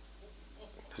idiot.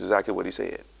 That's exactly what he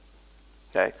said.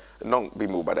 Okay? And don't be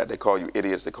moved by that. They call you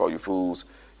idiots. They call you fools.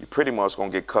 You're pretty much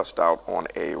going to get cussed out on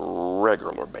a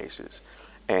regular basis.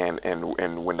 And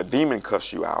when the demon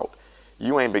cuss you out,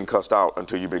 you ain't been cussed out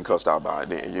until you've been cussed out by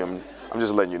it. I'm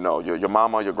just letting you know. Your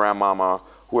mama, your grandmama,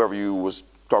 whoever you was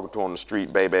talking to on the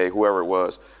street, baby, whoever it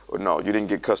was, no, you didn't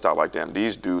get cussed out like them.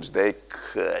 These dudes, they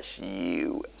cuss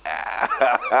you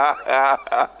out.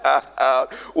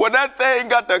 When that thing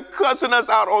got to cussing us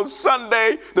out on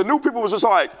Sunday, the new people was just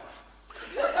like,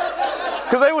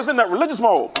 because they was in that religious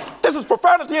mode. This is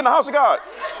profanity in the house of God.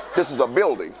 This is a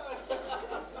building.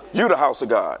 You the house of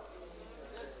God.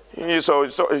 So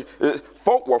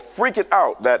folk were freaking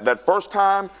out that first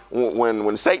time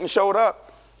when Satan showed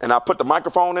up and I put the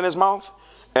microphone in his mouth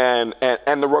and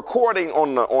the recording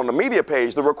on the media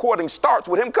page, the recording starts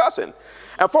with him cussing.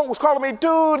 And folk was calling me,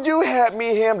 dude, you had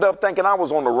me hemmed up thinking I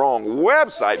was on the wrong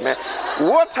website, man.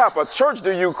 What type of church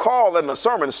do you call and the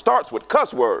sermon starts with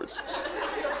cuss words?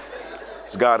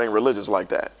 God ain't religious like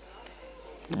that.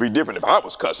 It'd be different if I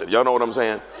was cussing. Y'all know what I'm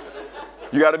saying?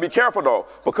 You got to be careful, though,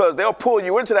 because they'll pull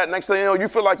you into that. Next thing you know, you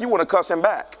feel like you want to cuss him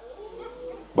back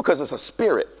because it's a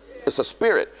spirit. It's a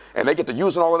spirit. And they get to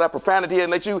using all of that profanity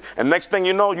and and next thing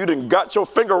you know, you done got your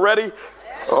finger ready.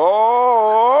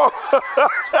 Oh.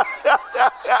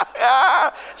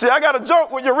 See, I got a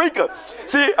joke with Eureka.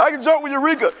 I can joke with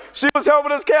Eureka. She was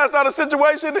helping us cast out a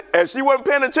situation and she wasn't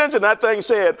paying attention. That thing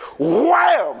said,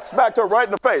 wham, smacked her right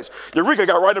in the face. Eureka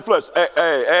got right in the flesh.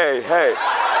 Hey.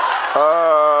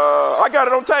 I got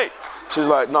it on tape. She's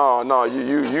like, no,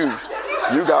 you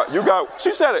got,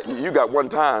 she said it, you got one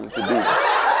time to do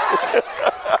it.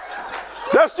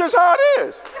 That's just how it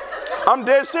is. I'm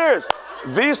dead serious.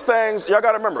 These things, y'all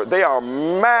got to remember, they are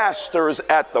masters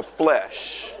at the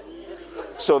flesh.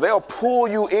 So they'll pull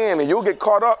you in and you'll get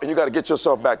caught up and you got to get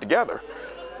yourself back together.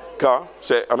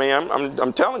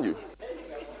 I'm telling you.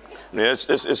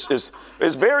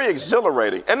 It's very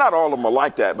exhilarating. And not all of them are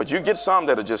like that, but you get some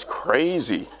that are just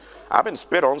crazy. I've been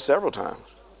spit on several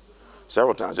times.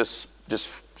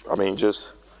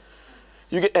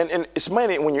 You get, and it's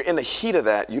mainly when you're in the heat of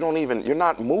that, you're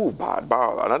not moved by it.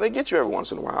 Now they get you every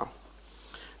once in a while.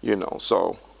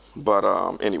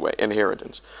 Anyway,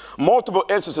 inheritance. Multiple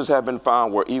instances have been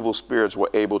found where evil spirits were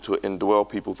able to indwell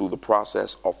people through the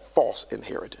process of false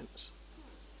inheritance.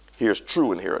 Here's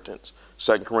true inheritance.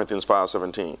 2 Corinthians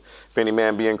 5:17. If any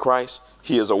man be in Christ,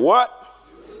 he is a what?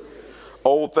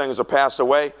 Old things are passed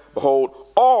away. Behold,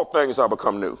 all things are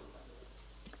become new.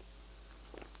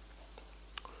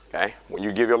 Okay? When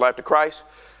you give your life to Christ,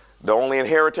 the only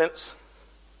inheritance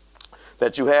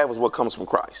that you have is what comes from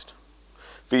Christ.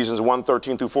 Ephesians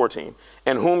 1:13 through 14.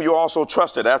 In whom you also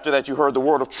trusted after that you heard the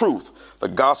word of truth, the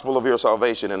gospel of your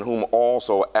salvation, in whom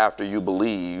also after you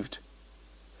believed,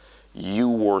 you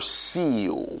were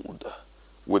sealed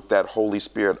with that Holy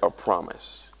Spirit of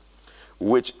promise,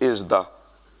 which is the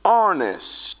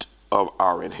earnest of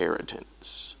our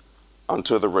inheritance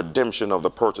unto the redemption of the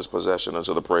purchased possession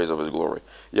unto the praise of his glory.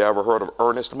 You ever heard of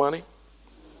earnest money?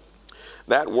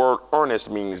 That word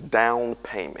earnest means down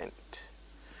payment.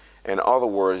 In other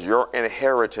words, your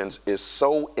inheritance is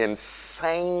so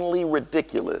insanely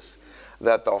ridiculous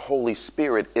that the Holy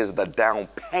Spirit is the down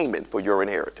payment for your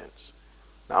inheritance.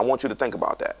 Now, I want you to think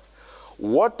about that.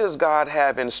 What does God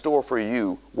have in store for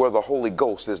you where the Holy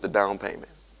Ghost is the down payment?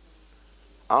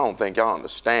 I don't think y'all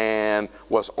understand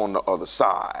what's on the other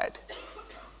side.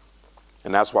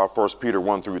 And that's why 1 Peter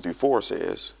 1:3-4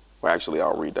 says, well, actually,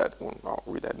 I'll read that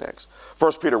next.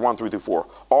 1 Peter 1:3-4.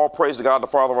 All praise to God, the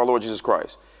Father of our Lord Jesus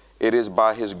Christ. It is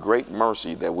by his great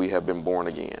mercy that we have been born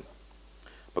again.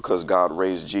 Because God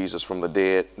raised Jesus from the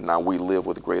dead, now we live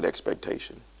with great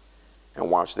expectation. And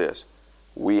watch this.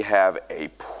 We have a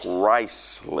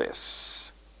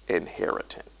priceless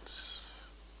inheritance.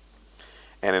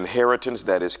 An inheritance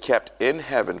that is kept in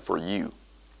heaven for you,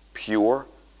 pure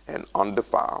and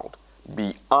undefiled,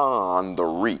 beyond the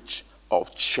reach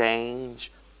of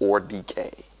change or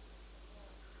decay.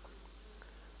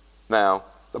 Now,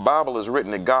 the Bible is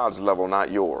written at God's level, not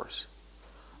yours.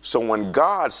 So when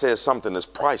God says something is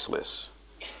priceless,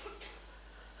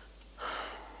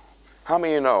 how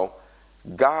many of you know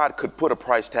God could put a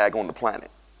price tag on the planet?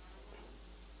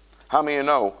 How many of you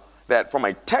know that from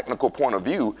a technical point of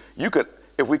view, you could,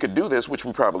 if we could do this, which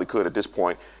we probably could at this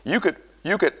point, you could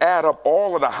add up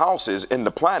all of the houses in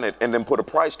the planet and then put a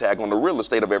price tag on the real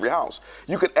estate of every house.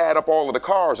 You could add up all of the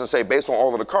cars and say, based on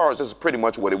all of the cars, this is pretty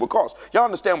much what it would cost. Y'all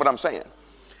understand what I'm saying?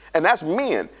 And that's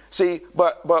men. See,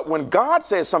 but when God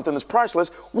says something is priceless,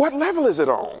 what level is it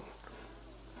on?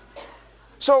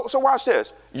 So watch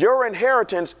this. Your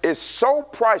inheritance is so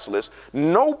priceless,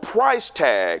 no price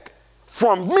tag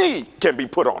from me can be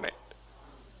put on it.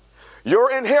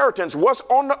 Your inheritance, what's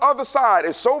on the other side,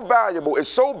 is so valuable, it's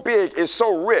so big, it's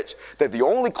so rich, that the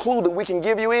only clue that we can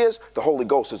give you is the Holy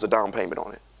Ghost is the down payment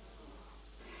on it.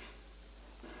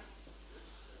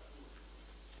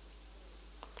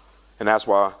 And that's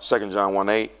why 2 John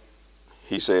 1:8,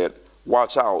 he said,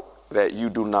 watch out that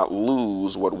you do not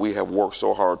lose what we have worked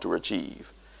so hard to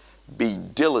achieve. Be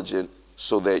diligent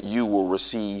so that you will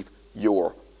receive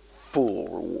your full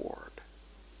reward.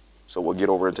 So we'll get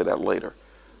over into that later.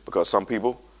 Because some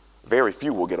people, very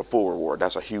few will get a full reward.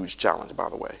 That's a huge challenge, by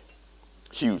the way.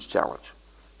 Huge challenge.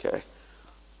 Okay.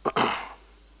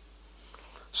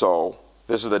 So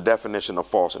this is the definition of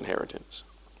false inheritance.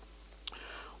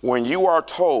 When you are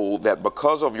told that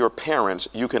because of your parents,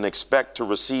 you can expect to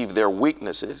receive their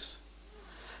weaknesses,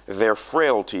 their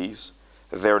frailties,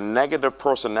 their negative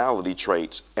personality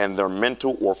traits, and their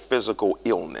mental or physical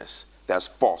illness, that's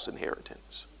false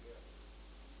inheritance.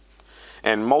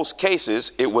 In most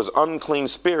cases, it was unclean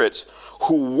spirits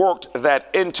who worked that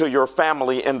into your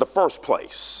family in the first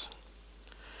place.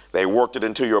 They worked it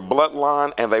into your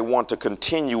bloodline and they want to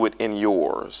continue it in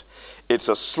yours. It's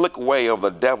a slick way of the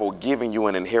devil giving you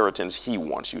an inheritance he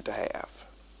wants you to have.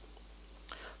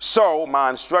 So my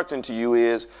instruction to you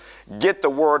is get the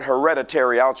word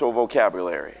hereditary out your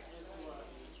vocabulary.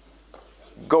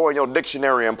 Go in your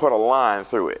dictionary and put a line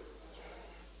through it.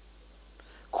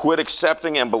 Quit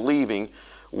accepting and believing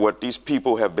what these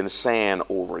people have been saying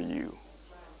over you.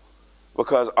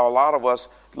 Because a lot of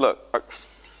us, look,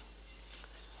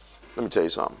 let me tell you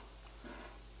something.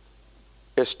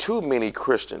 It's too many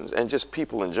Christians and just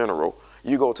people in general.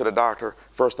 You go to the doctor,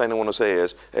 first thing they want to say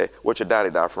is, hey, what your daddy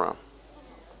die from?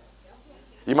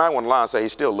 You might want to lie and say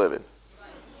he's still living.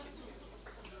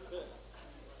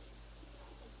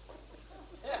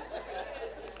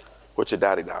 What your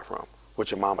daddy die from?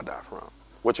 What your mama die from?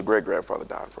 What your great-grandfather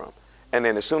died from. And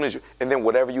then and then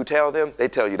whatever you tell them, they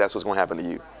tell you that's what's going to happen to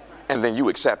you. And then you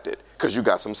accept it because you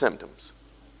got some symptoms.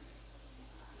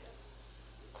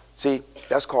 See,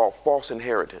 that's called false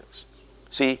inheritance.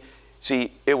 See,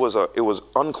 it was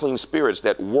unclean spirits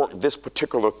that worked this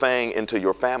particular thing into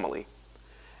your family.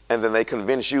 And then they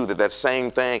convince you that same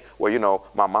thing, well, you know,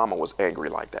 my mama was angry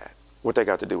like that. What they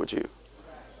got to do with you?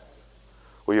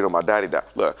 Well, you know, my daddy died.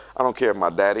 Look, I don't care if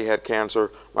my daddy had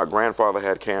cancer, my grandfather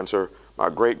had cancer, my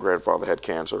great-grandfather had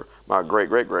cancer, my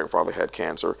great-great-grandfather had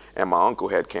cancer, and my uncle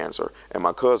had cancer, and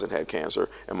my cousin had cancer,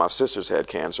 and my sisters had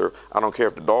cancer. I don't care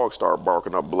if the dog started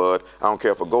barking up blood. I don't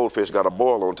care if a goldfish got a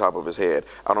boil on top of his head.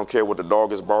 I don't care what the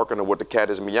dog is barking or what the cat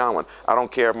is meowing. I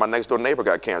don't care if my next-door neighbor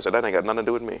got cancer. That ain't got nothing to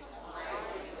do with me.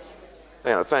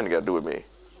 That ain't a thing that got to do with me.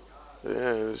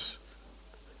 Yes.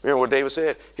 Remember what David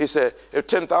said? He said, if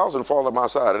 10,000 fall at my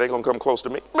side, it ain't going to come close to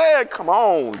me. Man, come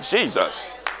on,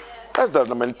 Jesus. That's the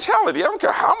mentality. I don't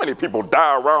care how many people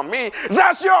die around me.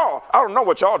 That's y'all. I don't know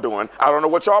what y'all doing. I don't know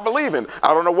what y'all believe in.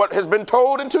 I don't know what has been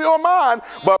told into your mind.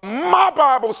 But my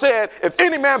Bible said, if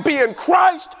any man be in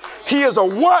Christ, he is a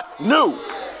what? New.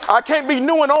 I can't be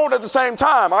new and old at the same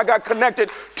time. I got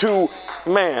connected to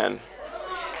man.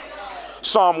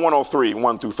 Psalm 103,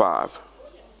 1 through 5.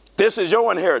 This is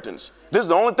your inheritance. This is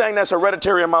the only thing that's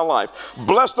hereditary in my life.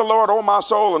 Bless the Lord, O my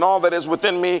soul, and all that is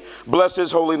within me. Bless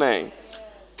his holy name.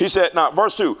 He said, now,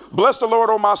 verse 2, bless the Lord,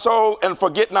 O my soul, and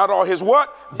forget not all his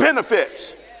what?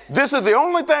 Benefits. This is the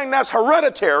only thing that's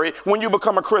hereditary when you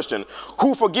become a Christian.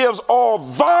 Who forgives all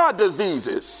thy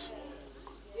diseases.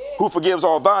 Who forgives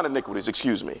all thine iniquities,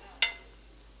 excuse me.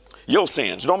 Your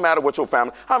sins. Don't matter what your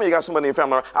family. How many of you got somebody in your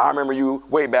family? I remember you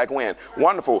way back when.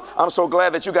 Wonderful. I'm so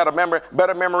glad that you got a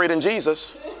better memory than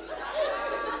Jesus.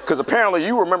 Because apparently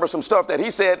you remember some stuff that he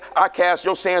said, I cast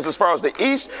your sins as far as the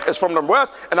east as from the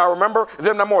west, and I remember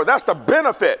them no more. That's the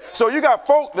benefit. So you got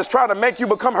folk that's trying to make you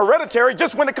become hereditary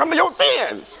just when it comes to your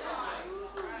sins.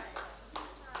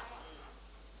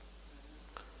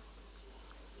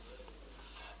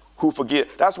 Who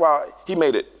forgive? That's why he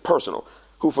made it personal.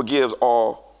 Who forgives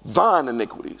all thine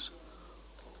iniquities.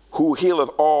 Who healeth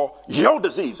all your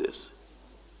diseases.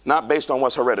 Not based on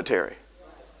what's hereditary.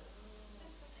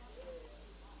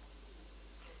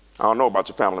 I don't know about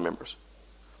your family members.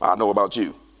 I know about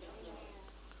you.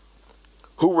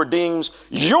 Who redeems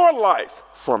your life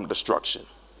from destruction.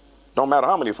 Don't matter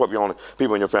how many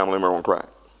people in your family are on crack.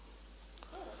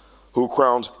 Who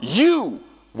crowns you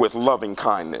with loving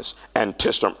kindness and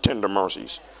tender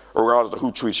mercies, regardless of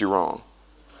who treats you wrong.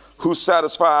 Who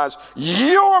satisfies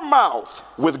your mouth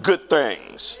with good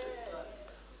things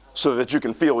so that you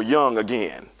can feel young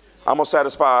again. I'm going to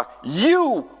satisfy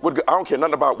you with, I don't care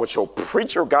nothing about what your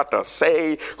preacher got to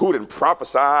say, who done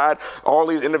prophesied, all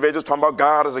these individuals talking about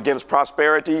God is against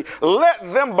prosperity.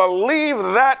 Let them believe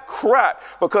that crap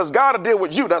because God will deal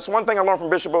with you. That's one thing I learned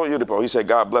from Bishop Oyedepo. He said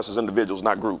God blesses individuals,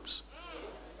 not groups.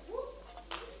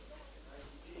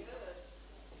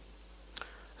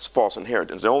 It's false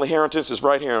inheritance. The only inheritance is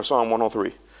right here in Psalm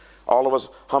 103. All of us,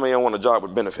 how many of y'all want a job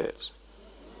with benefits?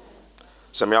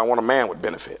 Some of y'all want a man with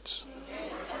benefits.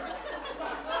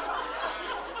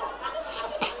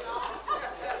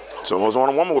 Some of us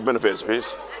want a woman with benefits.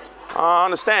 Please. I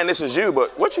understand this is you,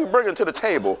 but what you bringing to the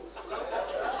table?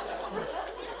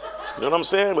 You know what I'm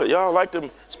saying? But y'all like them,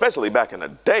 especially back in the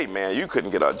day, man, you couldn't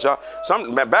get a job.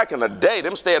 Back in the day,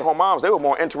 them stay-at-home moms, they were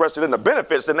more interested in the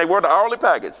benefits than they were the hourly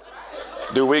package.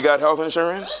 Do we got health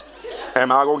insurance?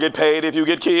 Am I going to get paid if you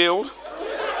get killed?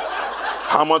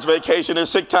 How much vacation and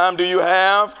sick time do you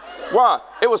have? Why?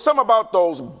 It was something about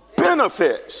those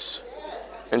benefits.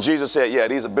 And Jesus said, yeah,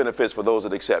 these are benefits for those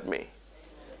that accept me.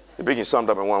 It became summed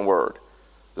up in one word.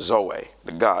 Zoe,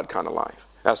 the God kind of life.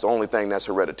 That's the only thing that's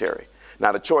hereditary.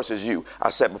 Now the choice is you. I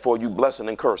set before you blessing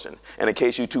and cursing. And in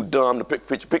case you're too dumb to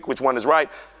pick which one is right,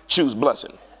 choose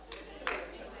blessing.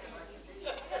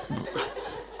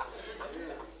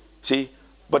 See?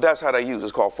 But that's how they use it.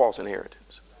 It's called false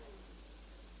inheritance.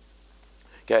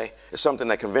 Okay? It's something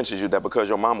that convinces you that because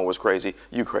your mama was crazy,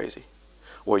 you crazy.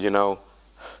 Well, you know,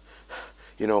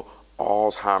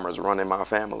 Alzheimer's run in my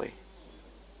family.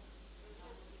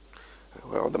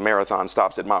 Well, the marathon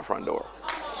stops at my front door.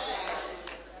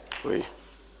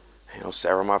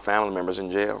 Several of my family members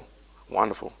in jail.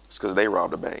 Wonderful. It's because they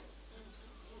robbed a bank.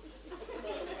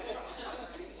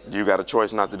 You got a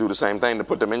choice not to do the same thing to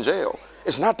put them in jail.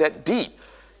 It's not that deep.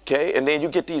 Okay? And then you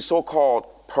get these so-called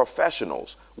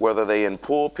professionals, whether they're in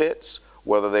pulpits,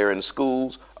 whether they're in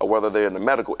schools, or whether they're in the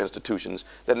medical institutions,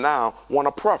 that now want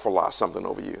to prophesy something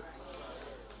over you.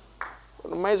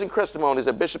 An amazing testimonies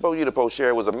that Bishop Oyedepo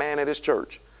shared was a man at his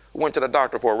church who went to the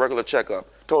doctor for a regular checkup,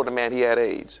 told the man he had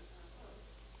AIDS.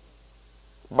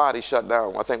 Body shut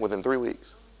down, I think within 3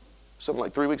 weeks. Something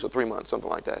like 3 weeks or 3 months, something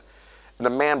like that. And the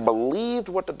man believed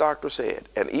what the doctor said,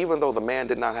 and even though the man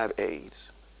did not have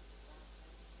AIDS,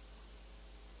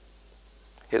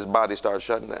 his body started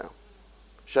shutting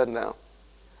down.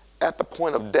 At the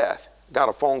point of death, got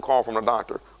a phone call from the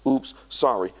doctor. Oops,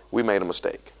 sorry, we made a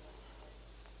mistake.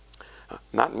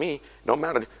 Not me. No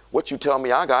matter what you tell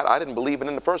me I got, I didn't believe it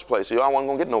in the first place, so I wasn't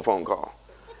going to get no phone call.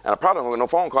 And I probably won't get no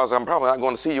phone calls, I'm probably not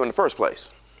going to see you in the first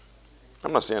place.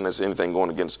 I'm not saying there's anything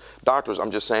going against doctors. I'm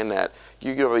just saying that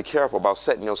you got to be careful about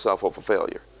setting yourself up for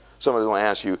failure. Somebody's going to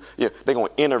ask you, they're going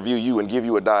to interview you and give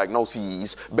you a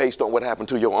diagnosis based on what happened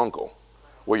to your uncle.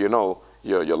 Well, your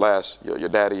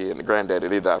daddy and the granddaddy,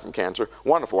 they died from cancer.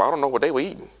 Wonderful. I don't know what they were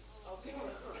eating.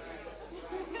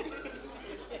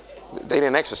 They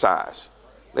didn't exercise.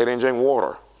 They didn't drink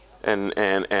water.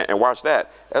 and watch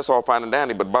that. That's all fine and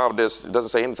dandy, but the Bible doesn't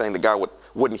say anything that God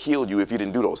wouldn't heal you if you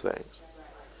didn't do those things.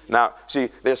 Now, see,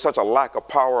 there's such a lack of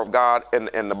power of God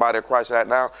in the body of Christ right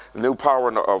now. The new power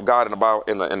of God in the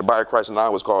body of Christ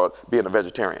now is called being a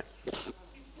vegetarian. If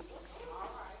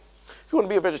you want to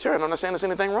be a vegetarian, I'm not saying there's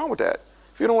anything wrong with that.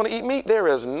 If you don't want to eat meat, there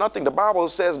is nothing. The Bible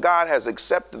says God has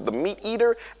accepted the meat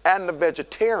eater and the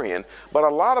vegetarian, but a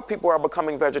lot of people are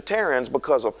becoming vegetarians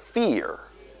because of fear.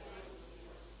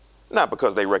 Not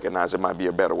because they recognize it might be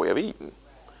a better way of eating.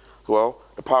 Well,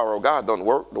 the power of God doesn't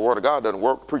work. The word of God doesn't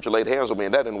work. The preacher laid hands on me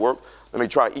and that didn't work. Let me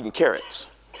try eating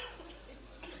carrots.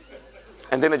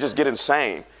 And then they just get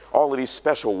insane. All of these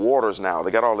special waters now.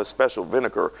 They got all this special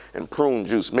vinegar and prune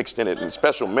juice mixed in it and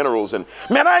special minerals. And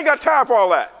man, I ain't got time for all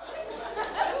that.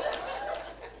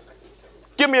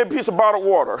 Give me a piece of bottled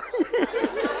water.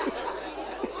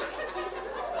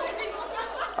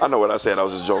 I know what I said. I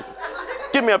was just joking.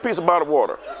 Give me a piece of bottled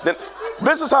water. Then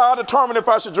this is how I determine if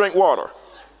I should drink water.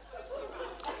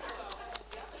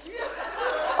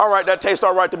 All right, that tastes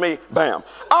all right to me. Bam.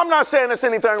 I'm not saying there's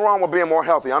anything wrong with being more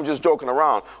healthy. I'm just joking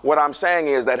around. What I'm saying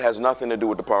is that has nothing to do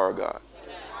with the power of God.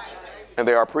 And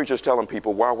there are preachers telling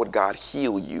people, why would God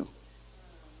heal you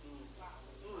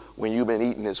when you've been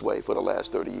eating this way for the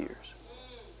last 30 years?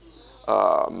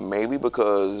 Maybe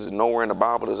because nowhere in the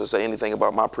Bible does it say anything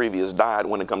about my previous diet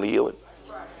when it comes to healing.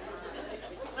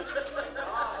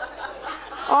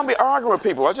 I don't be arguing with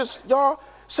people. Y'all,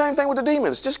 same thing with the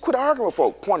demons. Just quit arguing with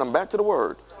folk. Point them back to the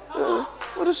word. Well,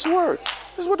 this is the word.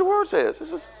 This is what the word says.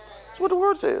 This is what the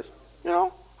word says. You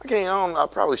know, I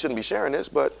probably shouldn't be sharing this,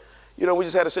 but you know, we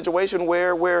just had a situation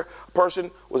where a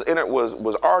person was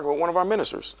arguing with one of our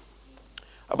ministers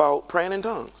about praying in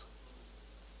tongues.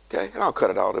 Okay, and I'll cut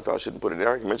it out if I shouldn't put it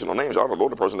there. I can mention no names. I don't know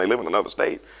the person. They live in another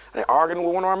state. And they arguing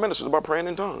with one of our ministers about praying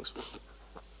in tongues.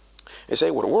 They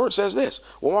say, well, the word says this.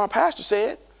 Well, my pastor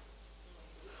said.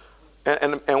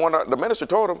 And when the minister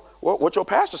told him, well, what your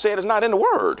pastor said is not in the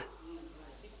word.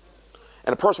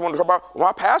 And the person wanted to talk about, well,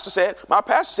 my pastor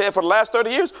said for the last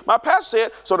 30 years, my pastor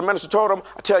said. So the minister told him,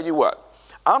 I tell you what,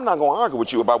 I'm not going to argue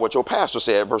with you about what your pastor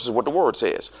said versus what the word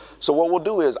says. So what we'll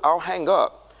do is I'll hang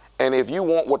up. And if you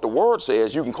want what the word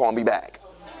says, you can call me back.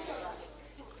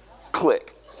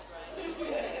 Click.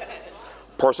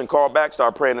 Person called back,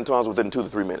 started praying in tongues within 2 to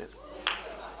 3 minutes.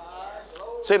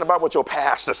 Saying about what your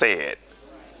pastor said.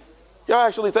 Y'all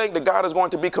actually think that God is going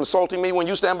to be consulting me when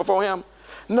you stand before him?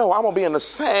 No, I'm going to be in the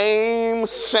same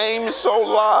soul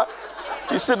lot.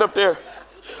 He's sitting up there.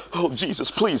 Oh, Jesus,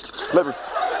 please let me.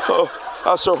 Oh,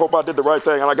 I sure hope I did the right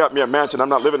thing and I got me a mansion. I'm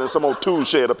not living in some old tool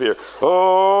shed up here.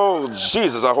 Oh,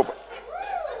 Jesus, I hope.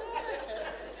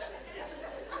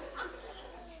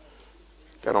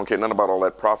 I don't care nothing about all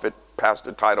that prophet,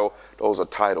 pastor title. Those are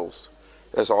titles.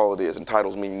 That's all it is. And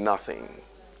titles mean nothing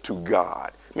to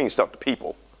God. It means stuff to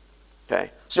people.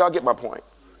 Okay, so y'all get my point.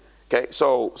 Okay,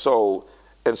 so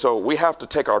we have to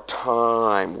take our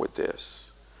time with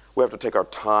this. We have to take our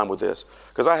time with this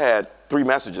because I had 3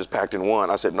 messages packed in one.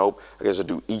 I said, nope, I guess I'll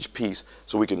do each piece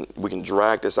so we can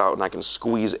drag this out and I can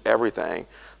squeeze everything.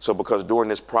 So because during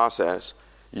this process,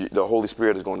 the Holy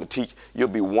Spirit is going to teach. You'll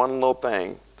be one little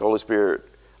thing. The Holy Spirit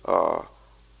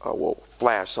will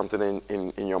flash something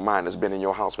in your mind that's been in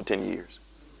your house for 10 years.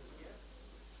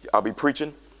 I'll be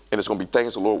preaching. And it's going to be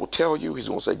things the Lord will tell you. He's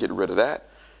going to say, get rid of that.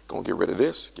 Going to get rid of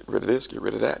this, get rid of this, get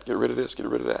rid of that, get rid of this, get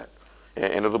rid of that.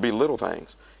 And it'll be little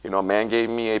things. You know, a man gave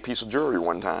me a piece of jewelry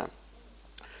one time.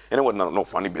 And it wasn't no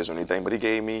funny business or anything, but he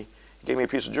gave me a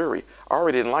piece of jewelry. I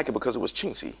already didn't like it because it was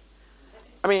chintzy.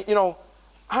 I mean, you know,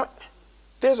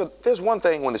 there's one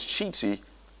thing when it's cheatsy.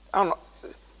 I don't know.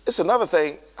 It's another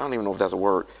thing. I don't even know if that's a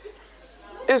word.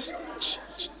 It's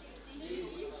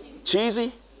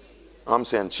cheesy. I'm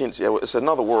saying chintzy. It's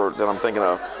another word that I'm thinking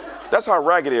of. That's how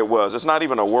raggedy it was. It's not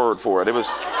even a word for it. It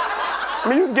was, I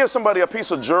mean, you can give somebody a piece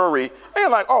of jewelry and you're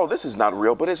like, oh, this is not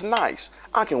real, but it's nice.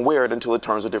 I can wear it until it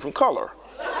turns a different color.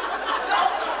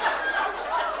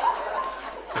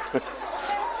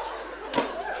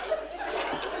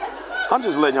 I'm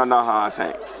just letting y'all know how I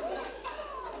think.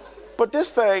 But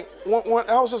this thing, when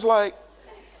I was just like,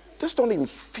 this don't even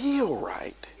feel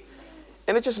right.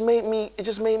 And it just made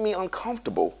me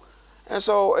uncomfortable.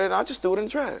 And I just threw it in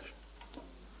the trash.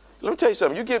 Let me tell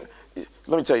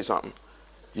you something.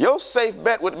 Your safe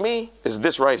bet with me is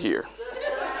this right here.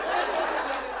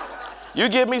 You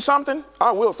give me something,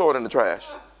 I will throw it in the trash.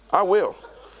 I will.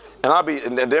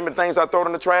 And them things I throw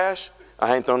in the trash,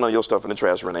 I ain't throwing none of your stuff in the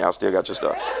trash, Renee. I still got your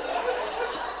stuff.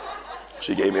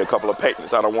 She gave me a couple of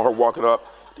paintings. I don't want her walking up.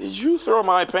 Did you throw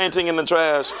my painting in the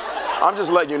trash? I'm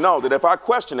just letting you know that if I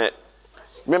question it,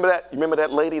 remember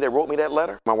that lady that wrote me that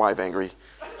letter? My wife angry.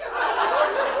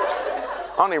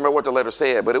 don't even remember what the letter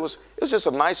said, but it was just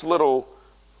a nice little,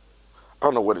 I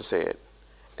don't know what it said.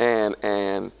 And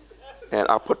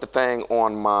I put the thing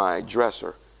on my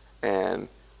dresser. And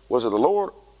was it the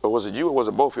Lord, or was it you, or was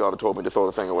it both of y'all that told me to throw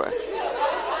the thing away?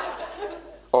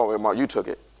 Oh, Mark, you took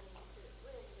it.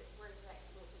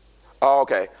 Oh,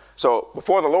 okay. So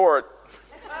before the Lord,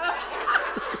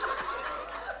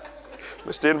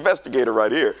 Mr. Investigator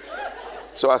right here.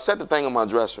 So I set the thing on my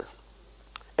dresser.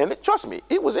 And trust me,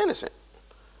 it was innocent.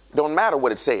 Don't matter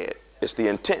what it said. It's the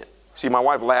intent. See, my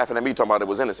wife laughing at me talking about it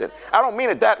was innocent. I don't mean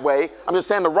it that way. I'm just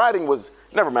saying the writing was,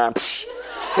 never mind.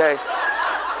 Okay.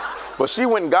 But she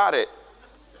went and got it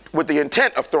with the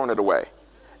intent of throwing it away.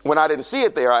 When I didn't see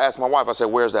it there, I asked my wife, I said,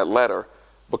 where's that letter?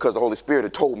 Because the Holy Spirit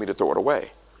had told me to throw it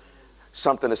away.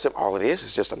 Something as simple, all it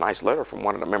is just a nice letter from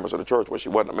one of the members of the church where she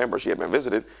wasn't a member, she had been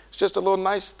visited. It's just a little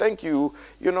nice thank you,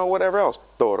 whatever else.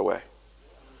 Throw it away.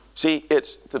 See,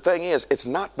 the thing is, it's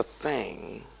not the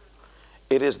thing.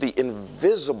 It is the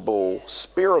invisible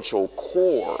spiritual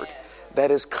cord that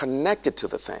is connected to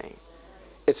the thing.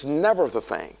 It's never the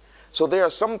thing. So there are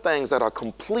some things that are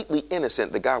completely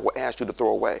innocent that God will ask you to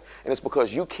throw away. And it's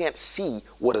because you can't see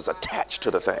what is attached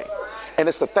to the thing. And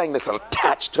it's the thing that's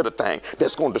attached to the thing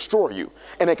that's going to destroy you.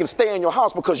 And it can stay in your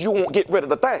house because you won't get rid of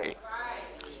the thing.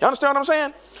 You understand what I'm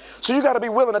saying? So you got to be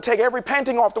willing to take every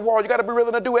painting off the wall. You got to be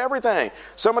willing to do everything.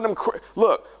 Some of them,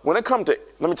 look, when it comes to,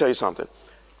 let me tell you something.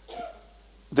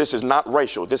 This is not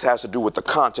racial. This has to do with the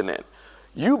continent.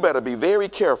 You better be very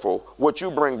careful what you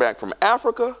bring back from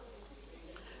Africa,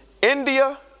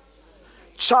 India,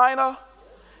 China,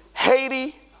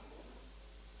 Haiti,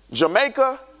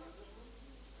 Jamaica.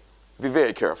 Be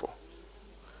very careful.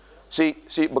 See,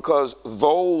 because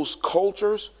those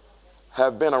cultures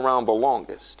have been around the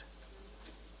longest.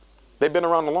 They've been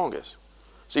around the longest.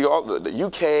 See, all the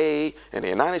UK and the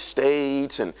United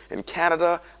States and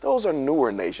Canada, those are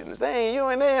newer nations. They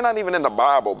ain't not even in the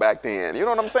Bible back then. You know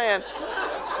what I'm saying?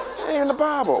 They ain't in the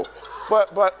Bible.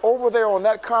 But over there on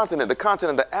that continent, the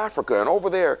continent of Africa, and over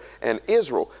there in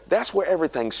Israel, that's where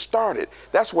everything started.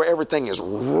 That's where everything is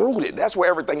rooted. That's where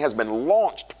everything has been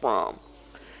launched from.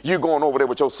 You going over there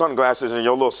with your sunglasses and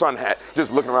your little sun hat,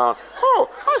 just looking around. Oh,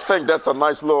 I think that's a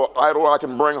nice little idol I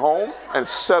can bring home and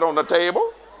set on the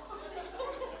table.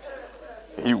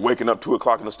 And you waking up 2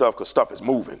 o'clock in the stuff because stuff is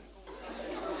moving.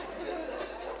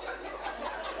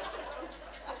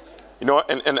 You know,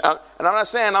 and I'm not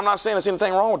saying there's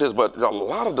anything wrong with this, but a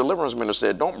lot of deliverance ministers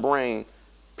said don't bring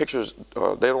pictures.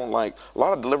 They don't like a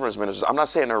lot of deliverance ministers. I'm not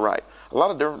saying they're right. A lot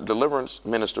of deliverance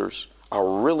ministers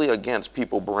are really against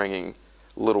people bringing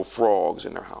little frogs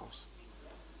in their house.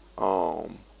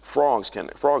 Frogs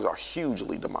are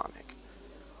hugely demonic.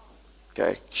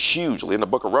 Okay, hugely. In the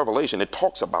book of Revelation, it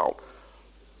talks about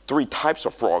 3 types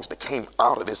of frogs that came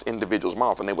out of this individual's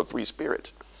mouth, and they were 3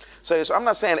 spirits. So I'm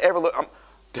not saying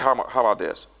how about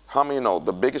this? How many know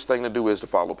the biggest thing to do is to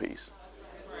follow peace?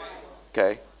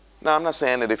 Okay? Now, I'm not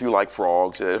saying that if you like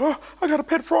frogs, I got a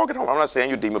pet frog at home. I'm not saying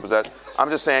you're demon possessed. I'm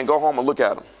just saying go home and look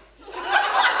at them.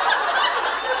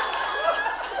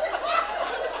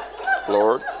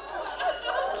 Lord,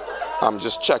 I'm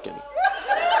just checking.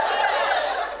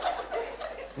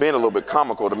 Being a little bit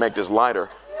comical to make this lighter.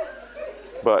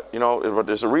 But,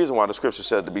 there's a reason why the scripture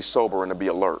says to be sober and to be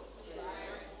alert.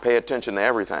 Pay attention to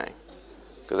everything.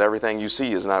 Because everything you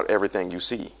see is not everything you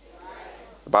see.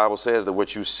 The Bible says that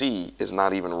what you see is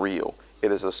not even real. It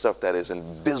is the stuff that is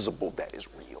invisible that is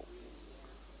real.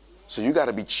 So you got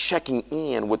to be checking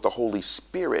in with the Holy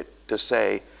Spirit to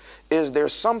say, is there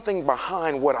something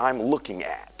behind what I'm looking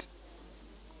at?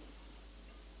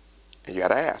 And you got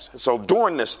to ask. So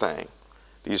during this thing,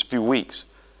 these few weeks,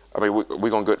 we're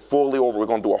going to get fully over. We're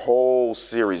going to do a whole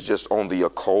series just on the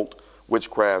occult,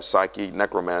 witchcraft, psyche,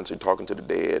 necromancy, talking to the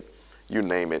dead. You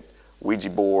name it. Ouija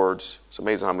boards. It's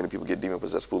amazing how many people get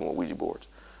demon-possessed fooling with Ouija boards.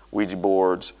 Ouija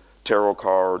boards, tarot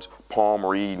cards, palm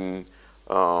reading,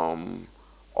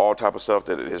 all type of stuff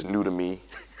that is new to me.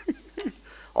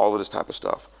 All of this type of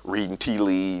stuff. Reading tea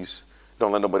leaves.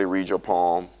 Don't let nobody read your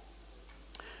palm.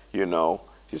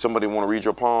 If somebody want to read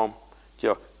your palm,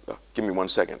 give me 1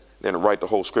 second. Then write the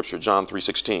whole scripture, John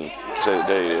 3:16. Say,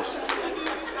 there it is.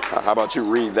 How about you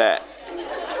read that?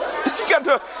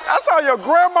 That's how your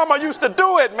grandmama used to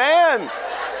do it, man.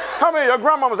 How many of your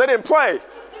grandmamas, they didn't play?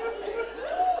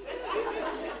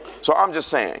 So I'm just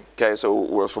saying, okay, so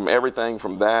we're from everything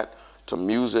from that to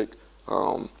music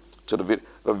to the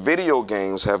video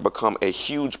games have become a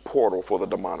huge portal for the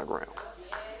demonic realm.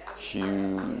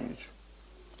 Huge.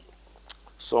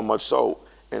 So much so,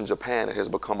 in Japan, it has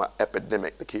become an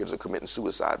epidemic. The kids are committing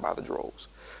suicide by the droves.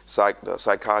 The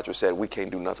psychiatrist said, we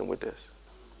can't do nothing with this.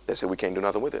 They said, we can't do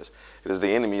nothing with this. It is the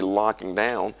enemy locking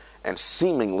down, and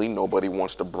seemingly nobody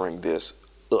wants to bring this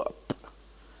up.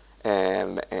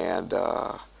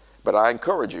 But I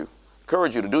encourage you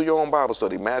to do your own Bible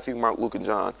study, Matthew, Mark, Luke, and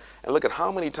John, and look at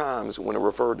how many times when it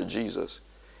referred to Jesus,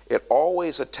 it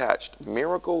always attached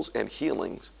miracles and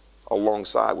healings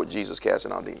alongside with Jesus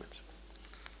casting out demons.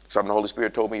 Something the Holy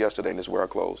Spirit told me yesterday, and this is where I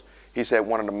close. He said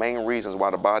one of the main reasons why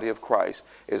the body of Christ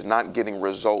is not getting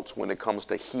results when it comes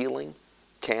to healing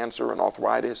cancer and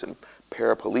arthritis and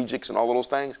paraplegics and all of those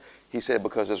things, he said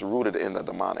because it's rooted in the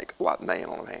demonic, a lot laying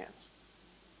on the hands.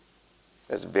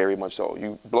 That's very much so.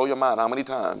 You blow your mind how many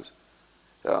times.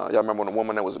 Y'all remember when a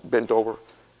woman that was bent over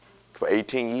for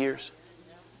 18 years?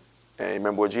 And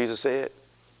remember what Jesus said?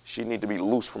 She need to be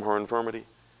loose from her infirmity.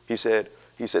 He said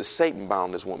Satan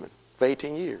bound this woman for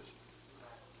 18 years.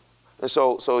 And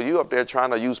so you up there trying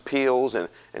to use pills and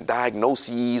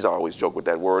diagnoses, I always joke with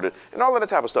that word, and all of that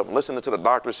type of stuff, and listening to the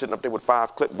doctors sitting up there with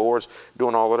 5 clipboards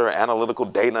doing all of their analytical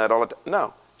data and all that.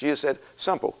 No, Jesus said,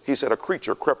 simple. He said a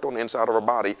creature crept on the inside of her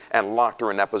body and locked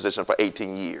her in that position for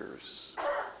 18 years.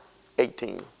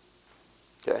 18.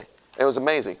 Okay? It was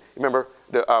amazing. Remember,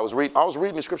 I was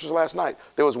reading the scriptures last night.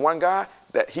 There was one guy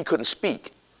that he couldn't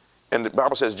speak. And the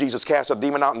Bible says Jesus cast a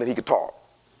demon out and then he could talk.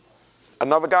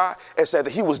 Another guy, it said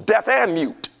that he was deaf and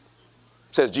mute.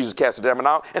 It says Jesus cast the demon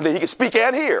out and then he could speak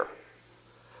and hear.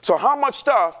 So how much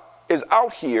stuff is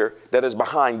out here that is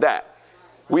behind that?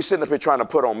 We sitting up here trying to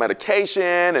put on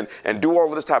medication and do all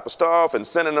of this type of stuff and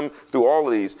sending them through all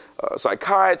of these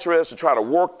psychiatrists to try to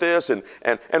work this and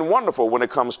wonderful when it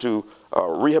comes to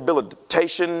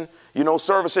rehabilitation,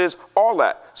 services, all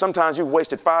that. Sometimes you've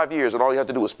wasted 5 years and all you have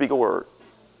to do is speak a word.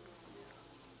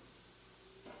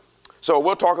 So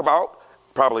we'll talk about,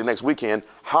 probably next weekend,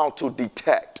 how to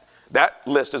detect. That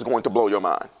list is going to blow your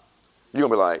mind. You're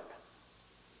going to be like,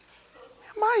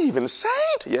 am I even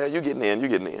saved? Yeah, you're getting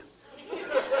in.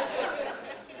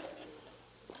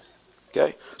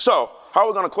 Okay, so how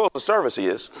we're going to close the service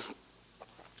is,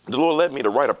 the Lord led me to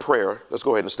write a prayer. Let's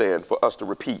go ahead and stand for us to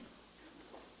repeat.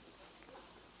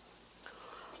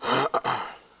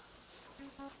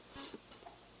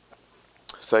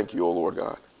 Thank you, O Lord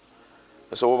God.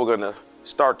 And so we're going to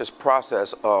start this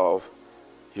process of,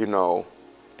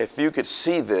 if you could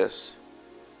see this,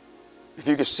 if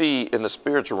you could see in the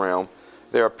spiritual realm,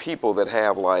 there are people that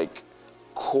have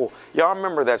y'all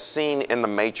remember that scene in The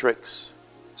Matrix?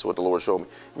 That's what the Lord showed me.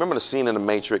 Remember the scene in The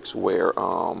Matrix where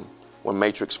when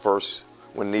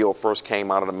Neo first came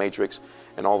out of the Matrix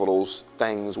and all of those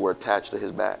things were attached to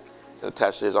his back,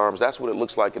 attached to his arms? That's what it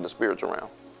looks like in the spiritual realm.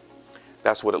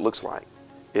 That's what it looks like,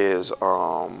 is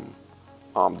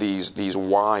these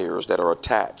wires that are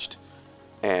attached,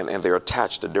 and they're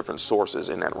attached to different sources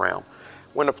in that realm.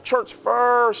 When the church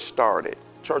first started,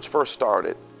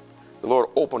 the Lord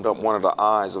opened up one of the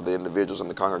eyes of the individuals in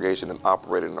the congregation and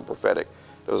operated in the prophetic.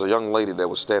 There was a young lady that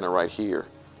was standing right here,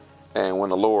 and when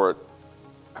the Lord,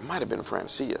 it might have been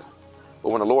Francia, but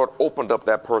when the Lord opened up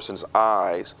that person's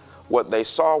eyes, what they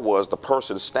saw was the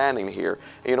person standing here.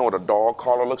 And you know what a dog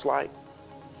collar looks like?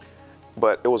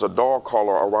 But it was a dog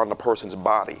collar around the person's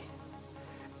body,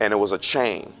 and it was a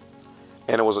chain,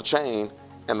 and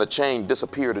the chain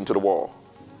disappeared into the wall.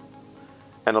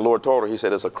 And the Lord told her, he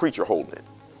said, it's a creature holding it.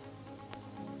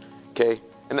 Okay?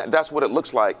 And that's what it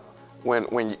looks like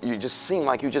when you just seem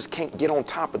like you just can't get on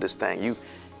top of this thing. You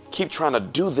keep trying to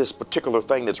do this particular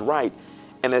thing that's right,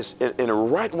 and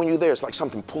right when you're there, it's like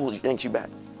something yanks you back.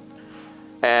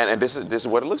 And this is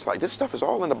what it looks like. This stuff is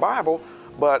all in the Bible,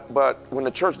 but when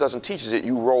the church doesn't teach it,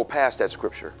 you roll past that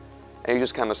scripture, and you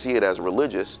just kind of see it as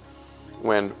religious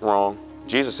when wrong.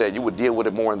 Jesus said you would deal with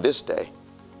it more in this day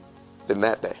than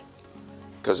that day,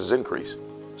 because it's increase.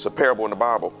 It's a parable in the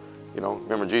Bible.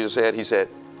 Remember Jesus said, he said,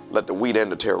 let the wheat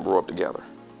and the tare grow up together.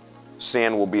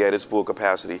 Sin will be at its full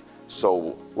capacity,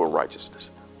 so will righteousness.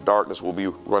 Darkness will be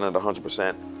running at 100%,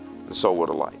 and so will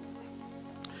the light.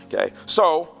 Okay,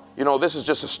 so, this is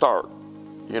just a start.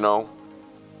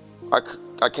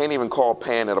 I can't even call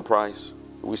paying at a price.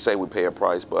 We say we pay a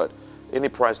price, but any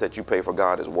price that you pay for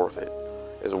God is worth it.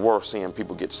 It's worth seeing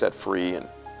people get set free,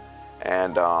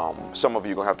 and some of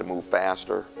you are going to have to move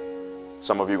faster.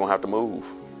 Some of you are going to have to move.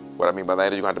 What I mean by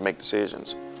that is you're going to have to make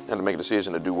decisions, and to make a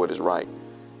decision to do what is right.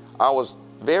 I was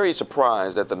very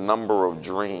surprised at the number of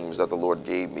dreams that the Lord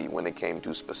gave me when it came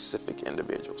to specific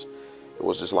individuals. It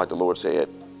was just like the Lord said,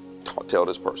 tell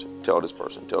this person, tell this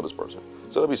person, tell this person.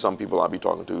 So there'll be some people I'll be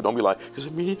talking to. Don't be like, is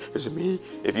it me? Is it me?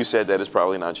 If you said that, it's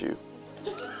probably not you.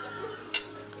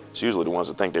 It's usually the ones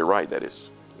that think they're right, that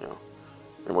is.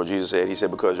 Remember what Jesus said? He said,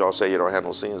 because y'all say you don't have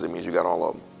no sins, it means you got all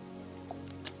of them.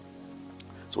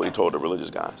 That's what he told the religious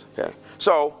guys. Okay.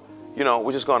 So,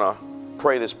 we're just going to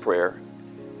pray this prayer.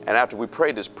 And after we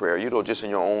pray this prayer, just in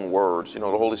your own words, the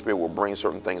Holy Spirit will bring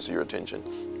certain things to your attention.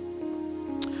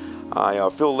 I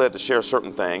feel led to share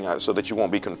certain things so that you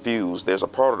won't be confused. There's a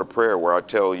part of the prayer where I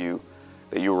tell you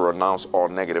that you will renounce all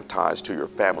negative ties to your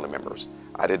family members.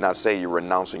 I did not say you're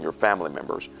renouncing your family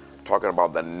members. I'm talking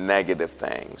about the negative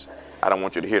things. I don't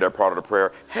want you to hear that part of the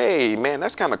prayer. Hey, man,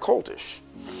 that's kind of cultish.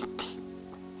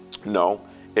 No,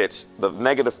 it's the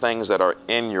negative things that are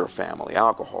in your family: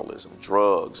 alcoholism,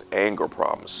 drugs, anger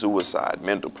problems, suicide,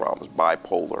 mental problems,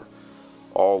 bipolar,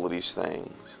 all of these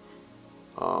things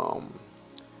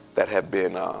that have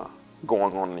been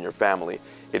going on in your family.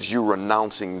 It's you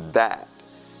renouncing that.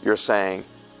 You're saying,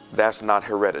 that's not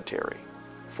hereditary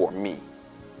for me.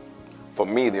 For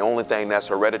me, the only thing that's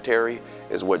hereditary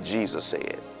is what Jesus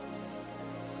said.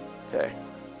 Okay.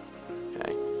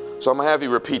 So I'm going to have you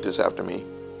repeat this after me.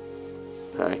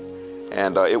 Okay.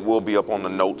 And it will be up on the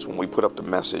notes when we put up the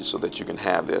message so that you can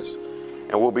have this.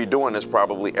 And we'll be doing this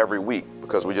probably every week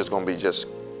because we're just going to be just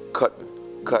cutting.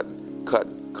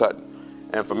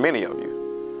 And for many of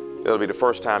you, it'll be the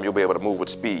first time you'll be able to move with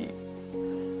speed.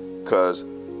 Because,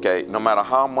 no matter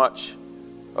how much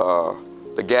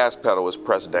the gas pedal is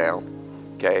pressed down,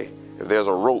 if there's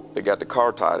a rope that got the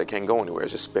car tied, it can't go anywhere.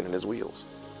 It's just spinning its wheels.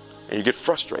 And you get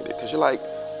frustrated because you're like,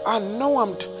 I know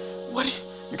what?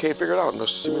 You can't figure it out. No,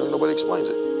 seemingly nobody explains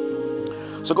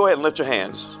it. So go ahead and lift your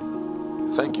hands.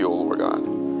 Thank you, O Lord God.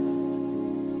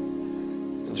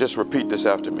 And just repeat this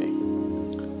after me.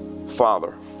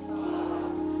 Father,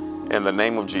 in the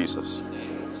name of Jesus,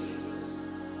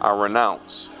 I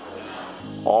renounce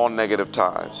all negative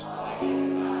ties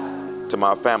to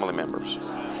my family members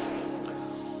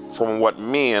from what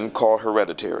men call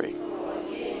hereditary.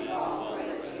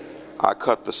 I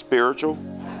cut the spiritual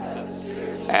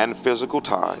and physical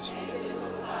ties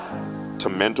to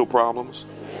mental problems,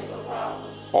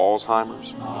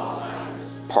 Alzheimer's,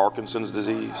 Parkinson's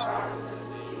disease,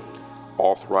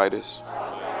 arthritis,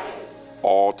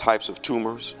 all types of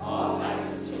tumors,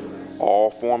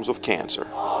 all forms of cancer,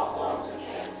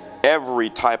 every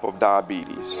type of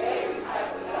diabetes,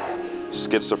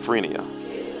 schizophrenia,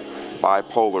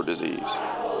 bipolar disease,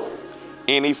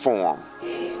 any form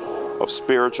of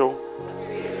spiritual,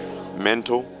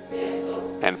 mental,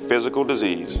 and physical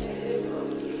disease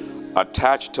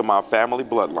attached to my family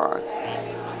bloodline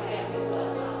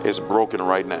is broken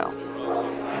right now.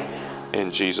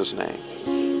 In Jesus'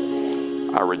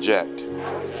 name, I reject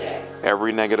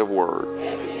every negative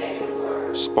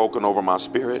word spoken over my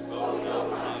spirit,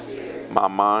 my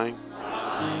mind,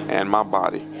 and my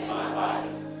body,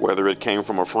 whether it came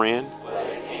from a friend,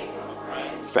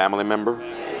 family member,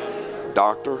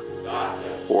 doctor,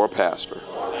 or a pastor.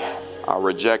 I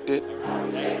reject it,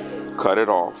 cut it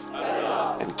off,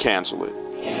 and cancel it.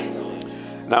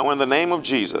 Now, in the name of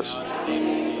Jesus,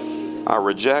 I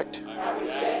reject,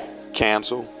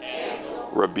 cancel,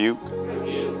 rebuke,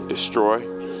 destroy,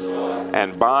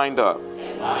 and bind up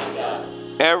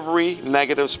every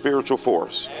negative spiritual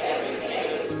force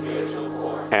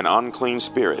and unclean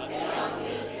spirit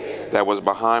that was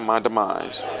behind my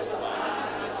demise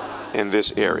in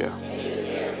this area.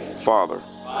 Father,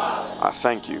 I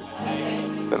thank you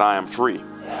that I am free.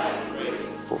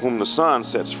 For whom the Son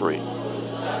sets free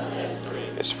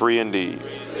is free indeed.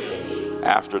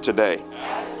 After today,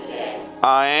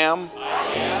 I am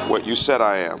what you said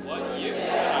I am.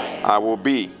 I will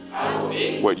be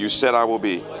what you said I will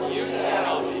be.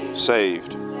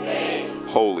 Saved,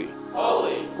 holy,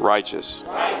 righteous,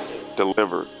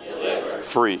 delivered,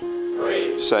 free,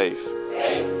 safe,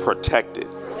 protected,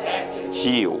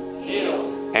 healed,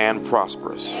 and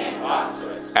prosperous.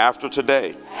 After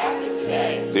today,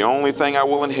 the only thing I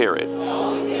will inherit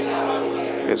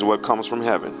is what comes from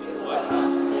heaven.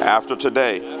 After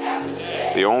today,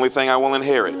 the only thing I will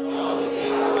inherit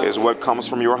is what comes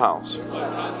from your house.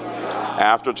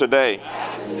 After today,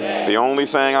 the only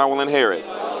thing I will inherit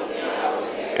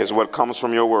is what comes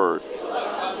from your word.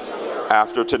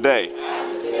 After today,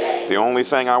 the only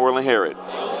thing I will inherit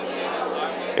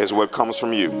is what comes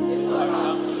from you.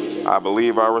 I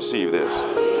believe I receive this.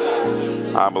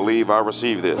 I believe I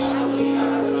receive this.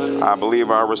 I believe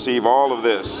I receive all of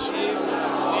this.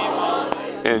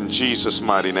 In Jesus'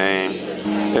 mighty name.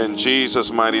 In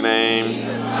Jesus' mighty name.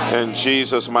 In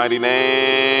Jesus' mighty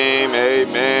name.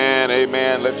 Amen.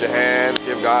 Amen. Lift your hands.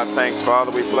 Give God thanks.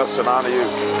 Father, we bless and honor you.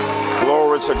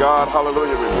 Glory to God.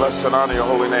 Hallelujah. We bless and honor your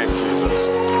holy name, Jesus.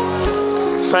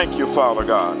 Thank you, Father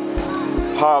God.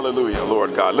 Hallelujah,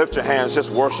 Lord God. Lift your hands.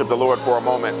 Just worship the Lord for a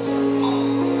moment.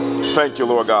 Thank you,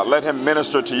 Lord God. Let him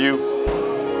minister to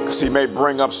you. So he may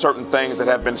bring up certain things that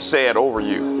have been said over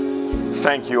you.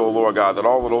 Thank you, O Lord God, that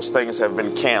all of those things have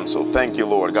been canceled. Thank you,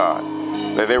 Lord God,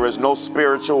 that there is no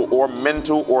spiritual or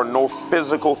mental or no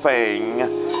physical thing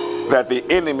that the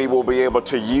enemy will be able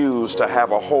to use to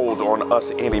have a hold on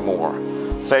us anymore.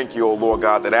 Thank you, O Lord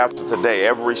God, that after today,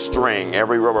 every string,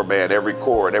 every rubber band, every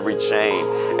cord, every chain,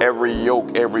 every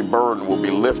yoke, every burden will be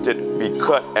lifted, be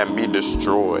cut, and be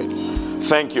destroyed.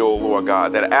 Thank you, O Lord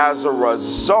God, that as a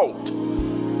result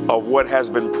of what has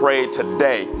been prayed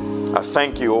today, I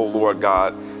thank you, O Lord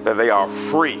God, that they are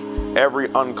free. Every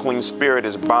unclean spirit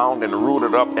is bound and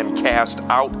rooted up and cast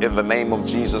out in the name of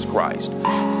Jesus Christ.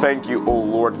 Thank you, O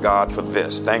Lord God, for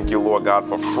this. Thank you, Lord God,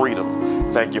 for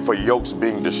freedom. Thank you for yokes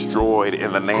being destroyed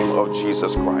in the name of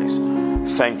Jesus Christ.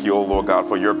 Thank you, O Lord God,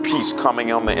 for your peace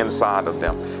coming on the inside of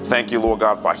them. Thank you, Lord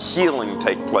God, for healing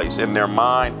take place in their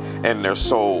mind, in their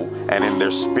soul, and in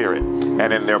their spirit,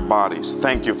 and in their bodies.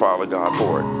 Thank you, Father God,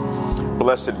 for it.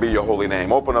 Blessed be your holy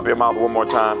name. Open up your mouth one more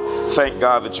time. Thank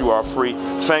God that you are free.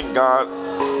 Thank God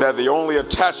that the only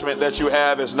attachment that you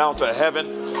have is now to heaven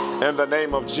in the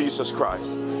name of Jesus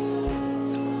Christ.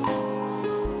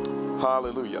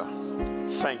 Hallelujah.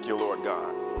 Thank you, Lord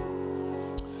God.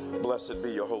 Blessed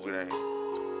be your holy name.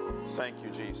 Thank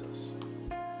you, Jesus.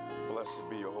 Blessed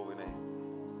be your holy name.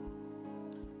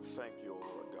 Thank you.